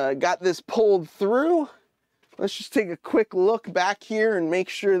 Got this pulled through. Let's just take a quick look back here and make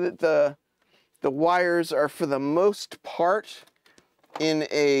sure that the wires are for the most part in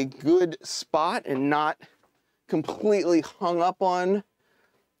a good spot and not completely hung up on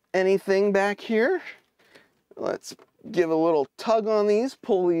anything back here. Let's give a little tug on these,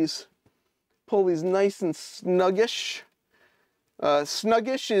 pull these nice and snuggish.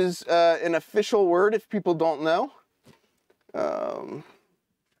 Snuggish is an official word if people don't know. Don't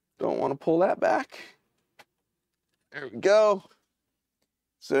want to pull that back. There we go.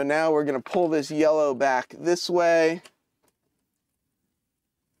 So now we're going to pull this yellow back this way.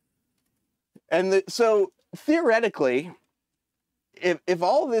 And so theoretically, if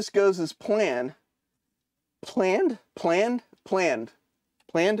all of this goes as planned, I don't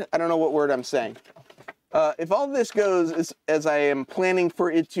know what word I'm saying. If all this goes as I am planning for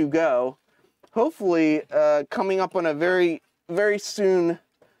it to go, hopefully coming up on a very soon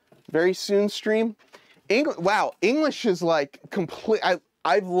stream. Wow, English is like complete.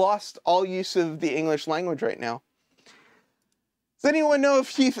 I've lost all use of the English language right now. Does anyone know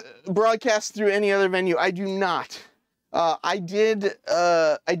if Heath broadcasts through any other venue? I do not. I did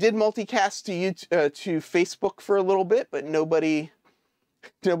multicast to Facebook for a little bit, but nobody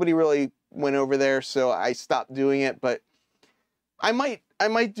really went over there, so I stopped doing it. But I might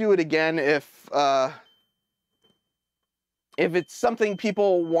do it again if it's something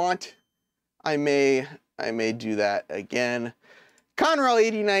people want. I may do that again. Conrail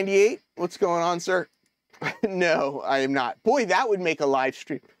 8098, what's going on, sir? No, I am not. Boy, that would make a live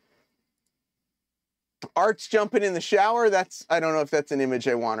stream. Art's jumping in the shower. I don't know if that's an image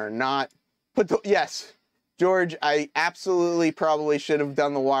I want or not. But yes, George, I absolutely probably should have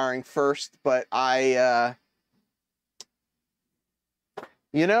done the wiring first, but I have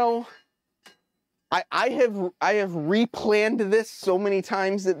replaned this so many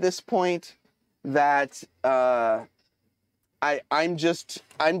times at this point that I'm just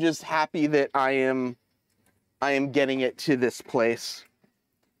happy that I am getting it to this place.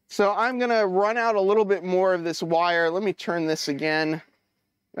 So I'm gonna run out a little bit more of this wire. Let me turn this again.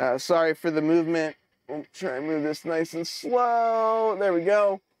 Sorry for the movement. I'll try and move this nice and slow. There we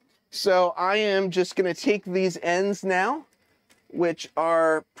go. So I am just gonna take these ends now, which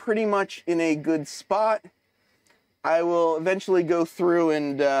are pretty much in a good spot. I will eventually go through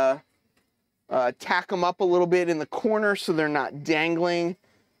and tack them up a little bit in the corner so they're not dangling.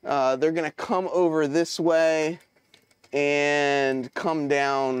 They're gonna come over this way and come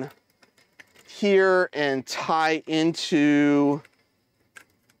down here and tie into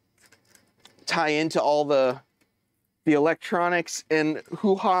all the electronics and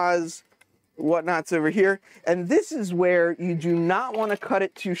hoo-has, whatnots over here. And this is where you do not want to cut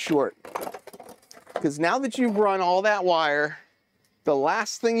it too short, because now that you've run all that wire, the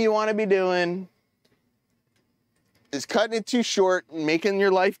last thing you want to be doing is cutting it too short and making your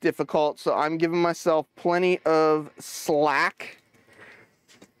life difficult. So I'm giving myself plenty of slack.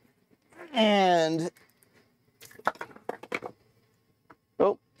 And,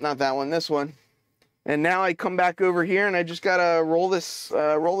 oh, not that one, this one. And now I come back over here and I just gotta roll this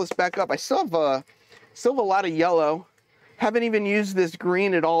back up. I still have a lot of yellow. Haven't even used this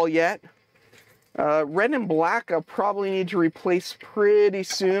green at all yet. Red and black I'll probably need to replace pretty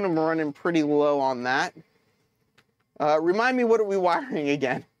soon. I'm running pretty low on that. Remind me, what are we wiring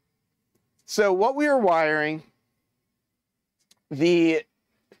again? So what we are wiring, the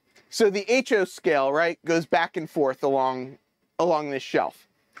HO scale, right, goes back and forth along this shelf.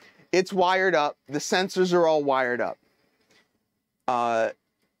 It's wired up. The sensors are all wired up.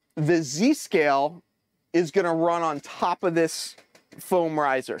 The Z scale is going to run on top of this foam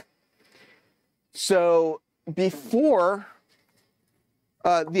riser. So before,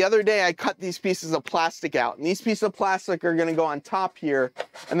 the other day I cut these pieces of plastic out, and these pieces of plastic are going to go on top here,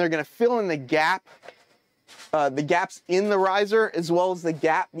 and they're going to fill in the gaps in the riser, as well as the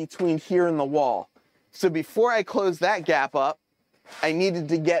gap between here and the wall. So before I close that gap up, I needed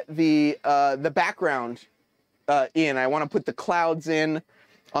to get the background in. I want to put the clouds in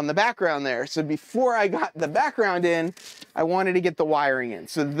on the background there. So before I got the background in, I wanted to get the wiring in.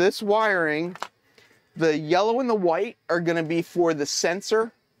 So this wiring, the yellow and the white are going to be for the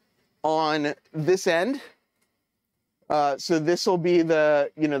sensor on this end. So this will be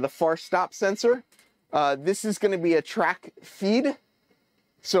the far stop sensor. This is going to be a track feed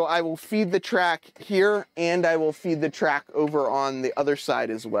So I will feed the track here, and I will feed the track over on the other side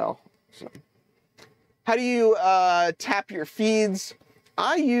as well. So, how do you tap your feeds?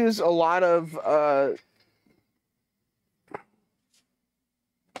 I use a lot of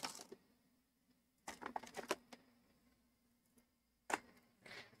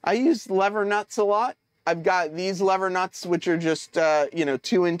I use lever nuts a lot. I've got these lever nuts, which are just, you know,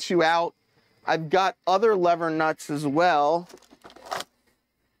 2 in, 2 out. I've got other lever nuts as well.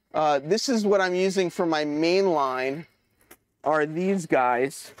 This is what I'm using for my main line, are these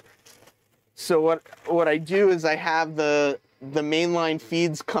guys. So what I do is I have the mainline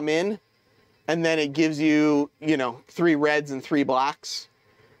feeds come in, and then it gives you, you know, 3 reds and 3 blacks.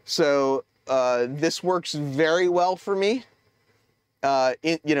 So this works very well for me.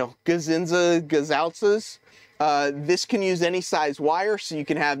 You know, Gazinza, Gazalzas. This can use any size wire, so you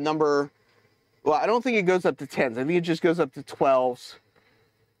can have number, well, I don't think it goes up to 10s. I think it just goes up to 12s.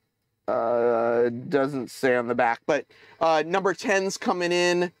 Doesn't say on the back, but number 10s coming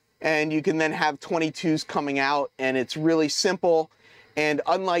in, and you can then have 22s coming out, and it's really simple. And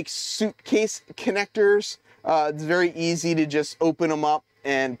unlike suitcase connectors, it's very easy to just open them up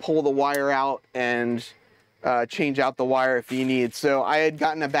and pull the wire out and change out the wire if you need. So I had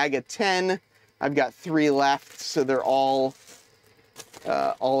gotten a bag of 10. I've got 3 left, so they're all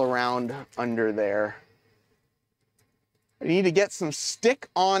around under there. I need to get some stick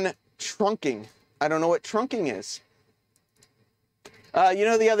on trunking. I don't know what trunking is. You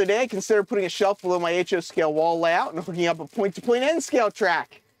know, the other day I considered putting a shelf below my HO scale wall layout and hooking up a point-to-point end scale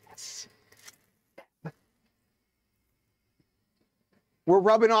track. Yes. We're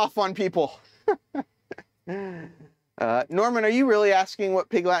rubbing off on people. Norman, are you really asking what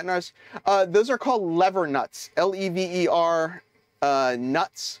pig Latin is? Those are called lever nuts, L-E-V-E-R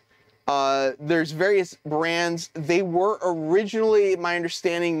nuts. There's various brands. They were originally, my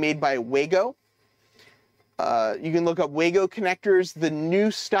understanding, made by Wago. You can look up Wago connectors. The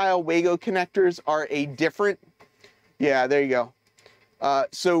new style Wago connectors are a different, yeah, there you go.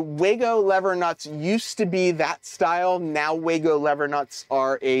 So Wago lever nuts used to be that style. Now Wago lever nuts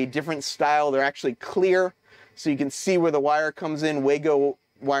are a different style. They're actually clear, so you can see where the wire comes in. Wago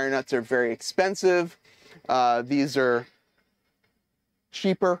wire nuts are very expensive. These are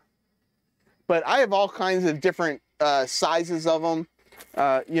cheaper. But I have all kinds of different sizes of them.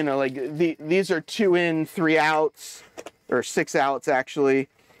 You know, like these are 2 in, 3 outs, or 6 outs actually.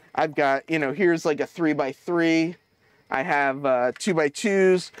 I've got, you know, here's like a 3x3. I have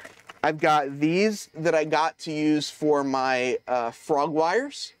 2x2s. I've got these that I got to use for my frog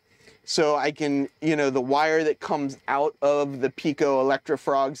wires. So I can, you know, the wire that comes out of the Pico Electra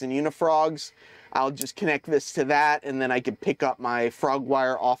frogs and Unifrogs, I'll just connect this to that, and then I can pick up my frog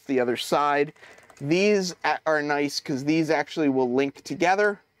wire off the other side. These are nice because these actually will link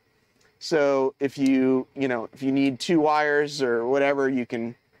together. So if you need 2 wires or whatever, you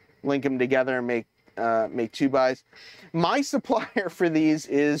can link them together and make 2 buys. My supplier for these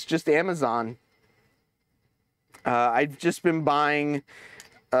is just Amazon. I've just been buying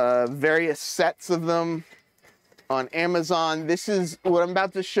various sets of them on Amazon. This is what I'm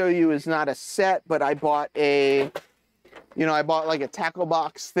about to show you is not a set, but I bought I bought like a tackle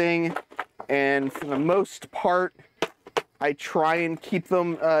box thing, and for the most part, I try and keep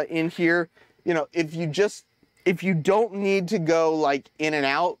them in here. You know, if you don't need to go like in and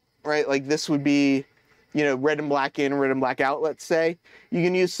out, right? Like this would be, you know, red and black in, red and black out, let's say. You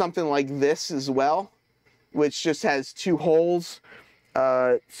can use something like this as well, which just has 2 holes.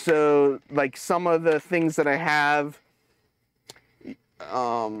 So like some of the things that I have,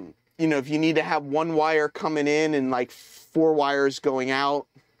 you know, if you need to have 1 wire coming in and like 4 wires going out.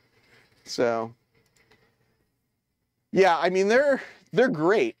 So yeah, I mean, they're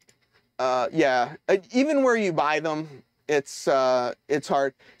great. Yeah, even where you buy them, it's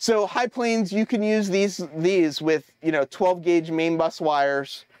hard. So high planes, you can use these with, you know, 12 gauge main bus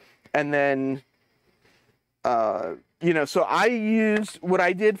wires, and then you know, so what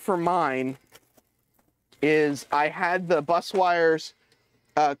I did for mine is I had the bus wires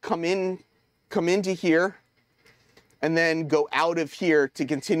come into here and then go out of here to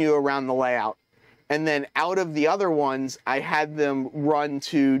continue around the layout. And then out of the other ones, I had them run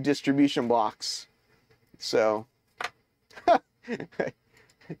to distribution blocks. So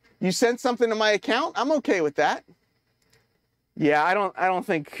you sent something to my account? I'm okay with that. Yeah, I don't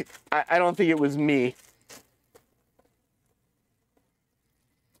think it was me.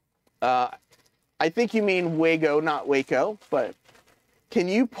 I think you mean Wago, not Waco, but can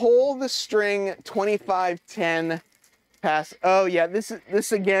you pull the string 2510 past? Oh yeah,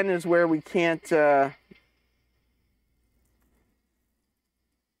 this again is where we can't,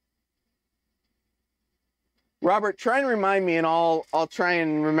 Robert, try and remind me, and I'll try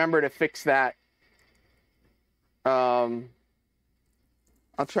and remember to fix that. I'll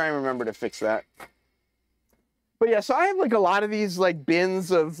try and remember to fix that. But yeah, so I have like a lot of these like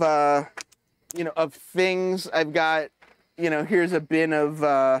bins of you know, of things. I've got, you know, here's a bin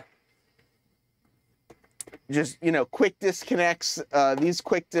of just, you know, quick disconnects. These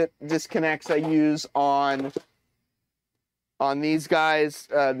quick disconnects I use on these guys.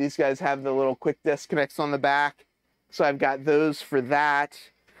 These guys have the little quick disconnects on the back, so I've got those for that.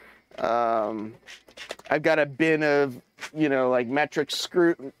 I've got a bin of, you know, like metric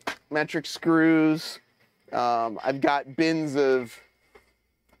screws. I've got bins of,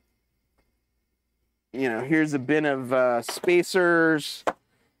 you know, here's a bin of spacers.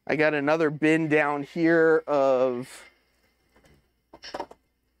 I got another bin down here of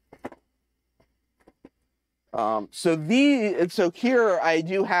so here I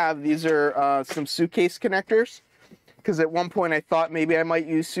do have, these are some suitcase connectors, because at one point I thought maybe I might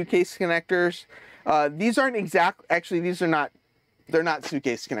use suitcase connectors. These aren't actually these are not, they're not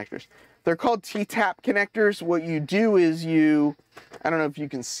suitcase connectors. They're called T-tap connectors. What you do is I don't know if you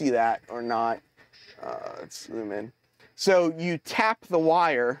can see that or not. Let's zoom in. So you tap the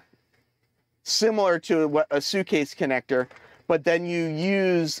wire similar to what a suitcase connector, but then you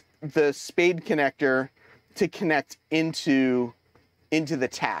use the spade connector to connect into the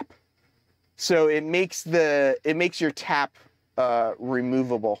tap. So it makes your tap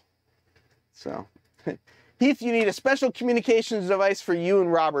removable. So Heath, you need a special communications device for you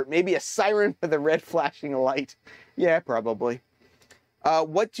and Robert. Maybe a siren with a red flashing light. Yeah, probably.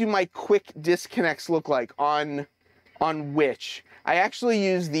 What do my quick disconnects look like on which? I actually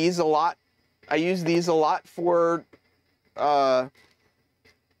use these a lot. I use these a lot for, I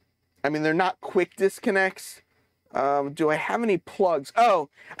mean, they're not quick disconnects. Do I have any plugs? Oh,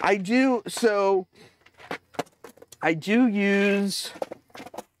 I do. So I do use,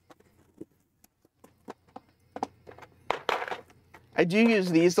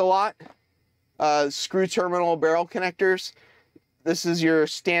 these a lot. Screw terminal barrel connectors. This is your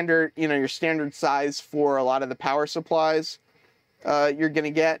standard, you know, your standard size for a lot of the power supplies you're gonna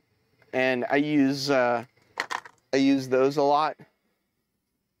get, and I use those a lot.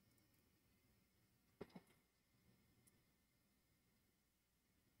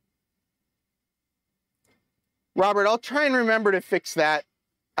 Robert, I'll try and remember to fix that.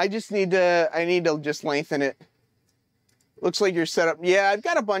 I need to just lengthen it. Looks like you're set up. Yeah, I've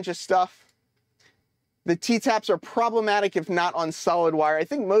got a bunch of stuff. The T-taps are problematic if not on solid wire. I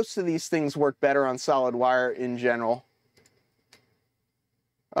think most of these things work better on solid wire in general.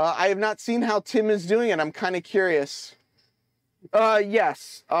 I have not seen how Tim is doing it. I'm kind of curious.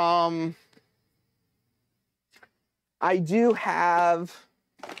 Yes. I do have...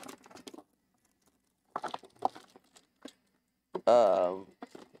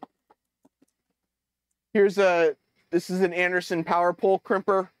 this is an Anderson power pole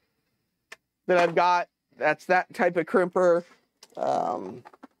crimper that I've got. That's that type of crimper.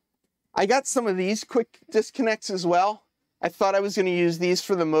 I got some of these quick disconnects as well. I thought I was going to use these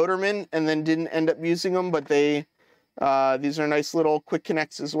for the motorman and then didn't end up using them, but these are nice little quick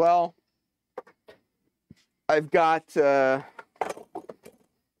connects as well. I've got where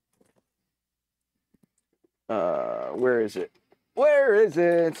is it? Where is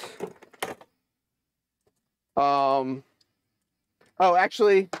it? Oh,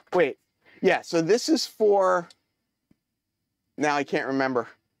 actually, wait. Yeah, so this is for, now I can't remember.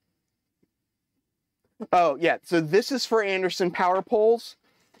 Oh, yeah, so this is for Anderson power poles,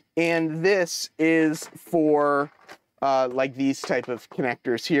 and this is for like these type of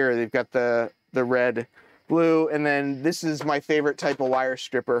connectors here. They've got the red, blue, and then this is my favorite type of wire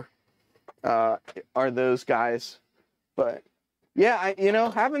stripper, are those guys. But yeah, you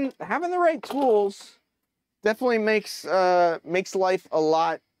know, having the right tools definitely makes life a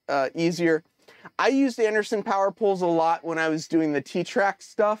lot easier. I used Anderson power poles a lot when I was doing the T-track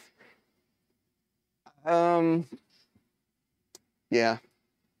stuff. Yeah.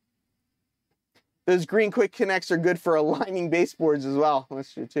 Those green quick connects are good for aligning baseboards as well.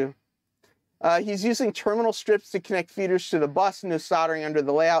 That's true too. He's using terminal strips to connect feeders to the bus, no soldering under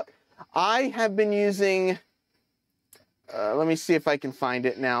the layout. I have been using, let me see if I can find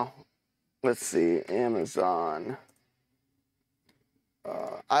it now. Let's see, Amazon.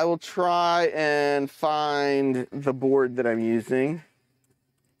 I will try and find the board that I'm using.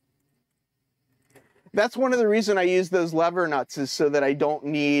 That's one of the reasons I use those lever nuts, is so that I don't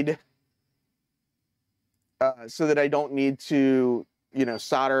need to, you know,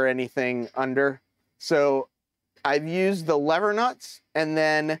 solder anything under. So I've used the lever nuts, and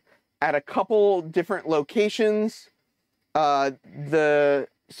then at a couple different locations. So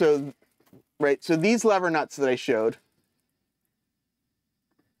these lever nuts that I showed,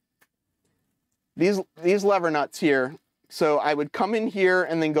 these lever nuts here. So I would come in here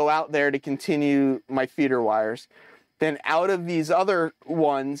and then go out there to continue my feeder wires. Then out of these other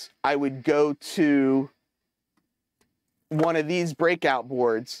ones, I would go to one of these breakout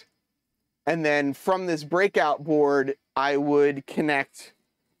boards. And then from this breakout board, I would connect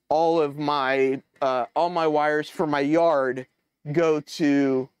all my wires for my yard go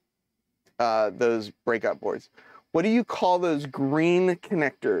to those breakout boards. What do you call those green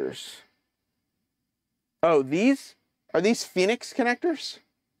connectors? Oh, are these Phoenix connectors?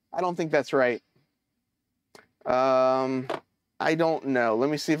 I don't think that's right. I don't know. Let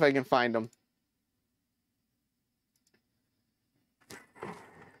me see if I can find them.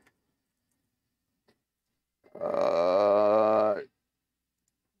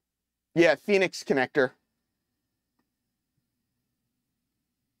 Yeah, Phoenix connector.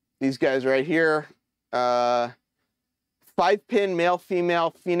 These guys right here. 5-pin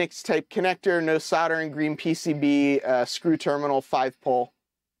male-female Phoenix type connector, no soldering, green PCB, screw terminal, 5-pole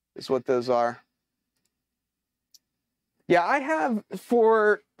is what those are. Yeah, I have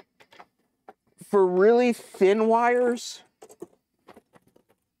for really thin wires.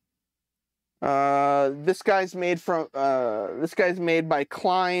 This guy's made by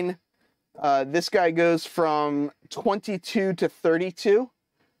Klein. This guy goes from 22 to 32.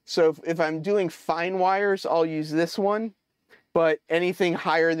 So if I'm doing fine wires, I'll use this one. But anything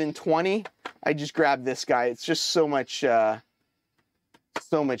higher than 20, I just grab this guy. It's just so much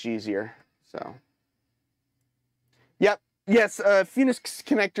easier. So, yep, yes. Phoenix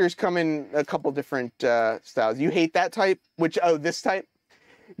connectors come in a couple different styles. You hate that type? This type?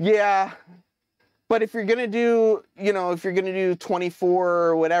 Yeah. But if you're gonna do, if you're gonna do 24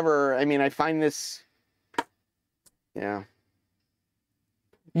 or whatever, I mean, I find this, yeah.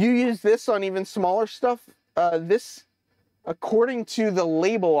 You use this on even smaller stuff. This, according to the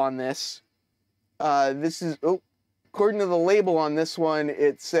label on this, according to the label on this one,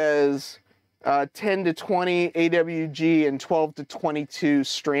 it says 10 to 20 AWG and 12 to 22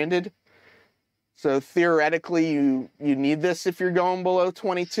 stranded. So theoretically, you need this if you're going below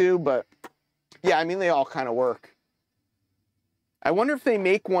 22, but yeah, I mean, they all kind of work. I wonder if they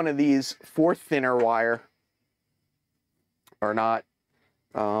make one of these for thinner wire or not.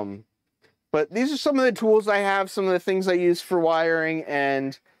 But these are some of the tools I have, some of the things I use for wiring,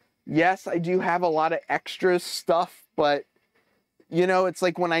 and yes, I do have a lot of extra stuff, but it's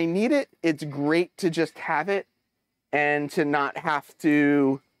like when I need it, it's great to just have it and to not have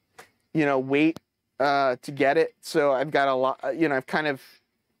to, wait to get it. So I've got a lot, I've kind of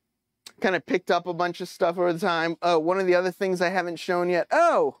picked up a bunch of stuff over the time. Oh, one of the other things I haven't shown yet.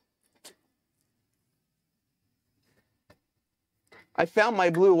 Oh, I found my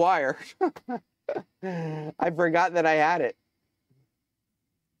blue wire. I forgot that I had it.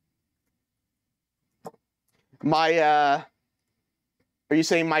 Are you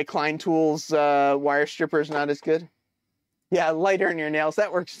saying my Klein Tools wire stripper is not as good? Yeah, lighter in your nails.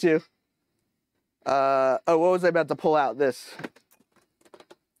 That works too. Oh, what was I about to pull out? This.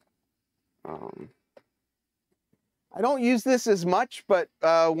 I don't use this as much, but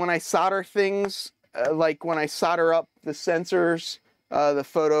when I solder things, like when I solder up the sensors, the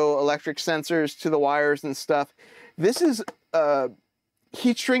photoelectric sensors to the wires and stuff, this is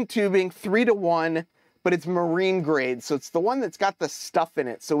heat shrink tubing 3-to-1, but it's marine grade. So it's the one that's got the stuff in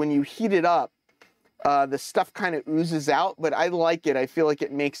it. So when you heat it up, the stuff kind of oozes out, but I like it. I feel like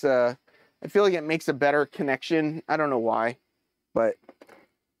it makes a better connection. I don't know why, but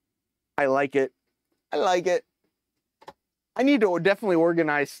I like it. I like it. I need to definitely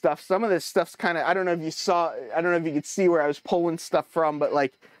organize stuff. Some of this stuff's kind of, I don't know if you could see where I was pulling stuff from, but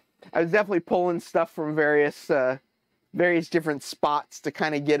like I was definitely pulling stuff from various different spots to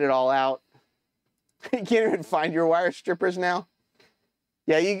kind of get it all out. You can't even find your wire strippers now.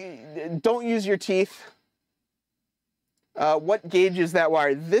 Yeah, you don't use your teeth. What gauge is that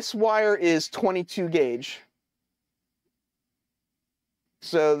wire? This wire is 22 gauge.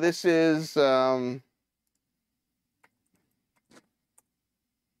 So this is no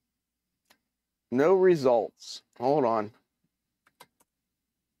results. Hold on.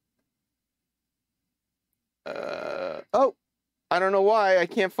 Oh, I don't know why. I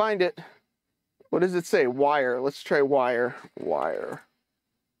can't find it. What does it say? Wire. Let's try wire. Wire.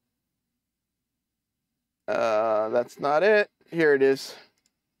 That's not it. Here it is.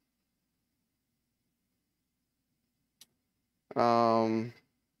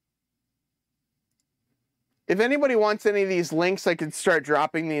 If anybody wants any of these links, I could start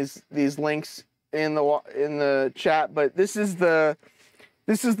dropping these links in the chat. But this is the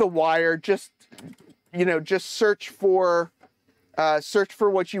wire. Just, you know, just search for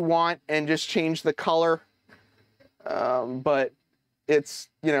what you want and just change the color. But it's,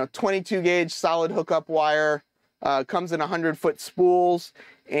 you know, 22 gauge solid hookup wire. Comes in 100-foot spools,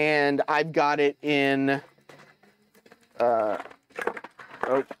 and I've got it in. Oh,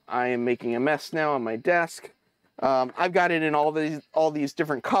 I am making a mess now on my desk. I've got it in all these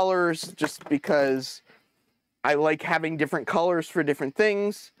different colors, just because I like having different colors for different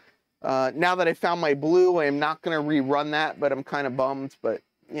things. Now that I found my blue, I am not going to rerun that, but I'm kind of bummed. But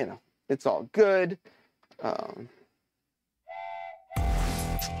you know, it's all good.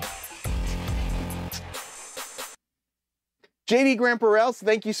 JD Gramparels,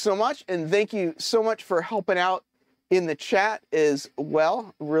 thank you so much, and thank you so much for helping out in the chat as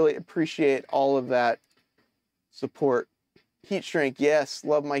well. Really appreciate all of that support. Heat shrink, yes,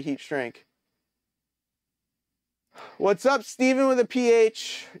 love my heat shrink. What's up, Steven with a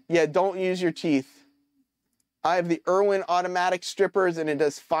PH? Yeah, don't use your teeth. I have the Irwin automatic strippers, and it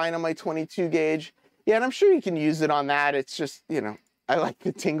does fine on my 22 gauge. Yeah, and I'm sure you can use it on that. It's just, you know, I like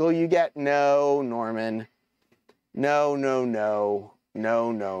the tingle you get. No, Norman. No, no, no.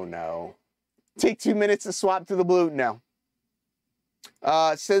 No, no, no. Take 2 minutes to swap to the blue. No.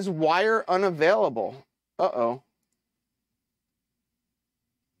 It says wire unavailable. Uh-oh.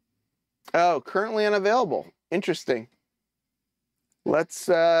 Oh, currently unavailable. Interesting. Let's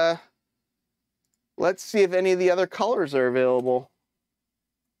see if any of the other colors are available.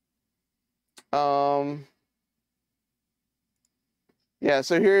 Yeah,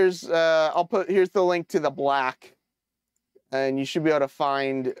 so here's here's the link to the black, and you should be able to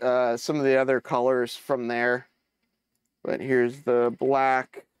find some of the other colors from there. But here's the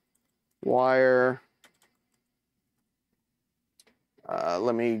black wire.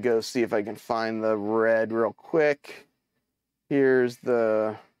 Let me go see if I can find the red real quick. Here's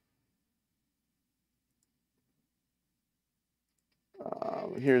the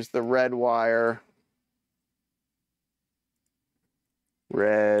red wire.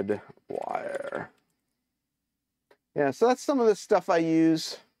 Red wire. Yeah, so that's some of the stuff I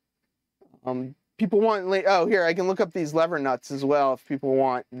use. People want, oh, here, I can look up these lever nuts as well if people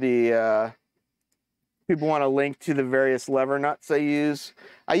want the, people want a link to the various lever nuts I use.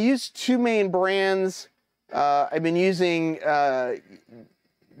 I use two main brands. I've been using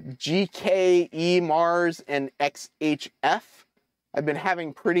GKE Mars and XHF. I've been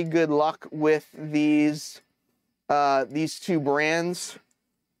having pretty good luck with these two brands.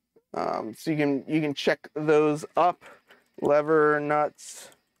 So you can check those up. Lever nuts.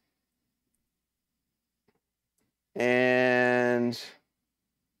 And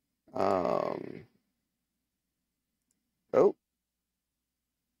oh,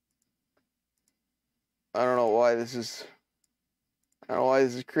 I don't know why this is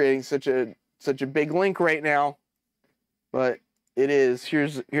creating such a big link right now, but it is.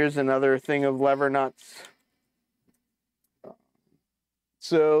 Here's another thing of lever nuts.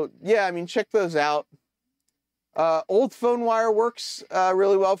 So yeah, I mean, check those out. Old phone wire works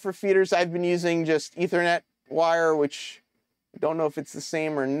really well for feeders. I've been using just Ethernet wire, which I don't know if it's the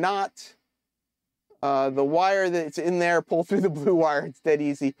same or not. The wire that's in there, pull through the blue wire. It's dead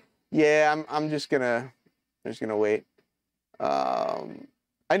easy. Yeah, I'm just gonna wait.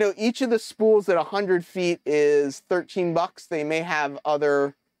 I know each of the spools at 100 feet is 13 bucks. They may have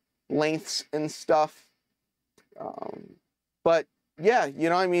other lengths and stuff. But yeah, you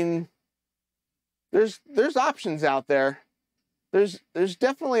know, I mean, there's options out there. There's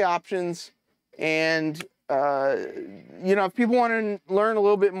definitely options, and you know, if people want to learn a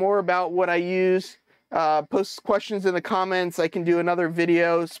little bit more about what I use, post questions in the comments. I can do another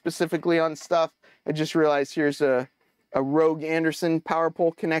video specifically on stuff. I just realized here's a Rogue Anderson power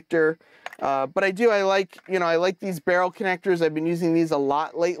pole connector. But I like these barrel connectors. I've been using these a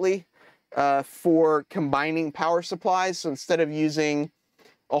lot lately for combining power supplies. So instead of using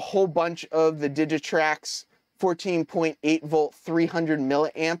a whole bunch of the Digitrax 14.8 volt 300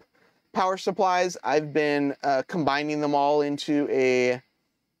 milliamp power supplies, I've been combining them all into a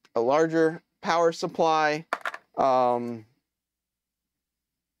larger power supply. You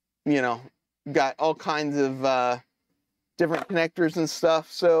know, got all kinds of different connectors and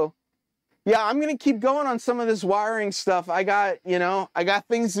stuff. So yeah, I'm gonna keep going on some of this wiring stuff. I got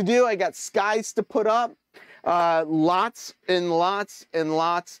things to do. I got skies to put up. Lots and lots and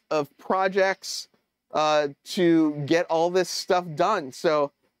lots of projects to get all this stuff done.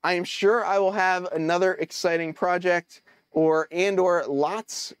 So I am sure I will have another exciting project or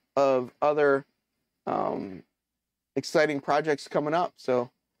lots of other exciting projects coming up. So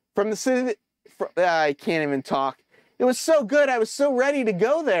from the city, I can't even talk. It was so good. I was so ready to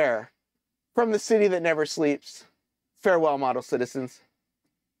go there. From the city that never sleeps. Farewell, model citizens.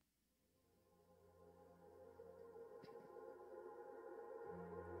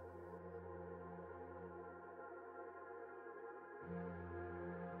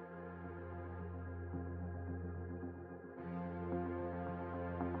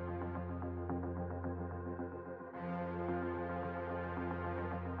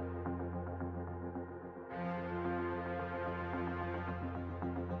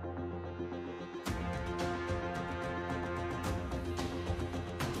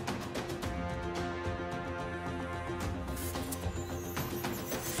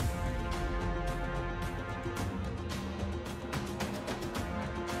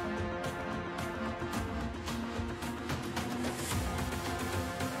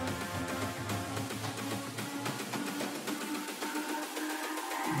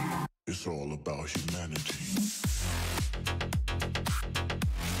 It's all about humanity.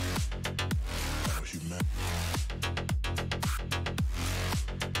 About humanity.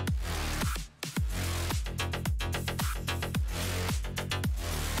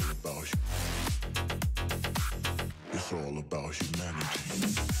 It's all about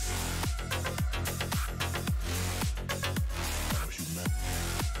humanity. About humanity.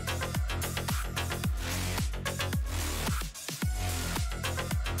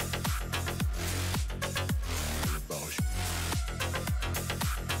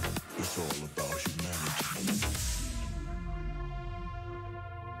 It's all about humanity.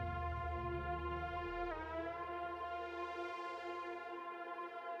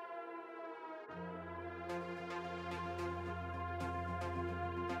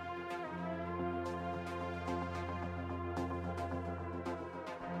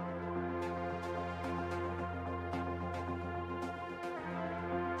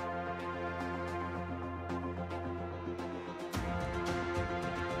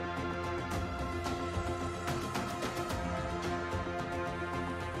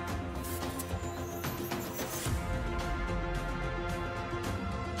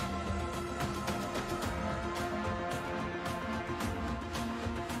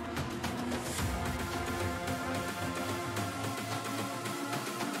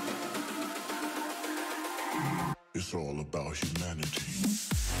 It's all about humanity.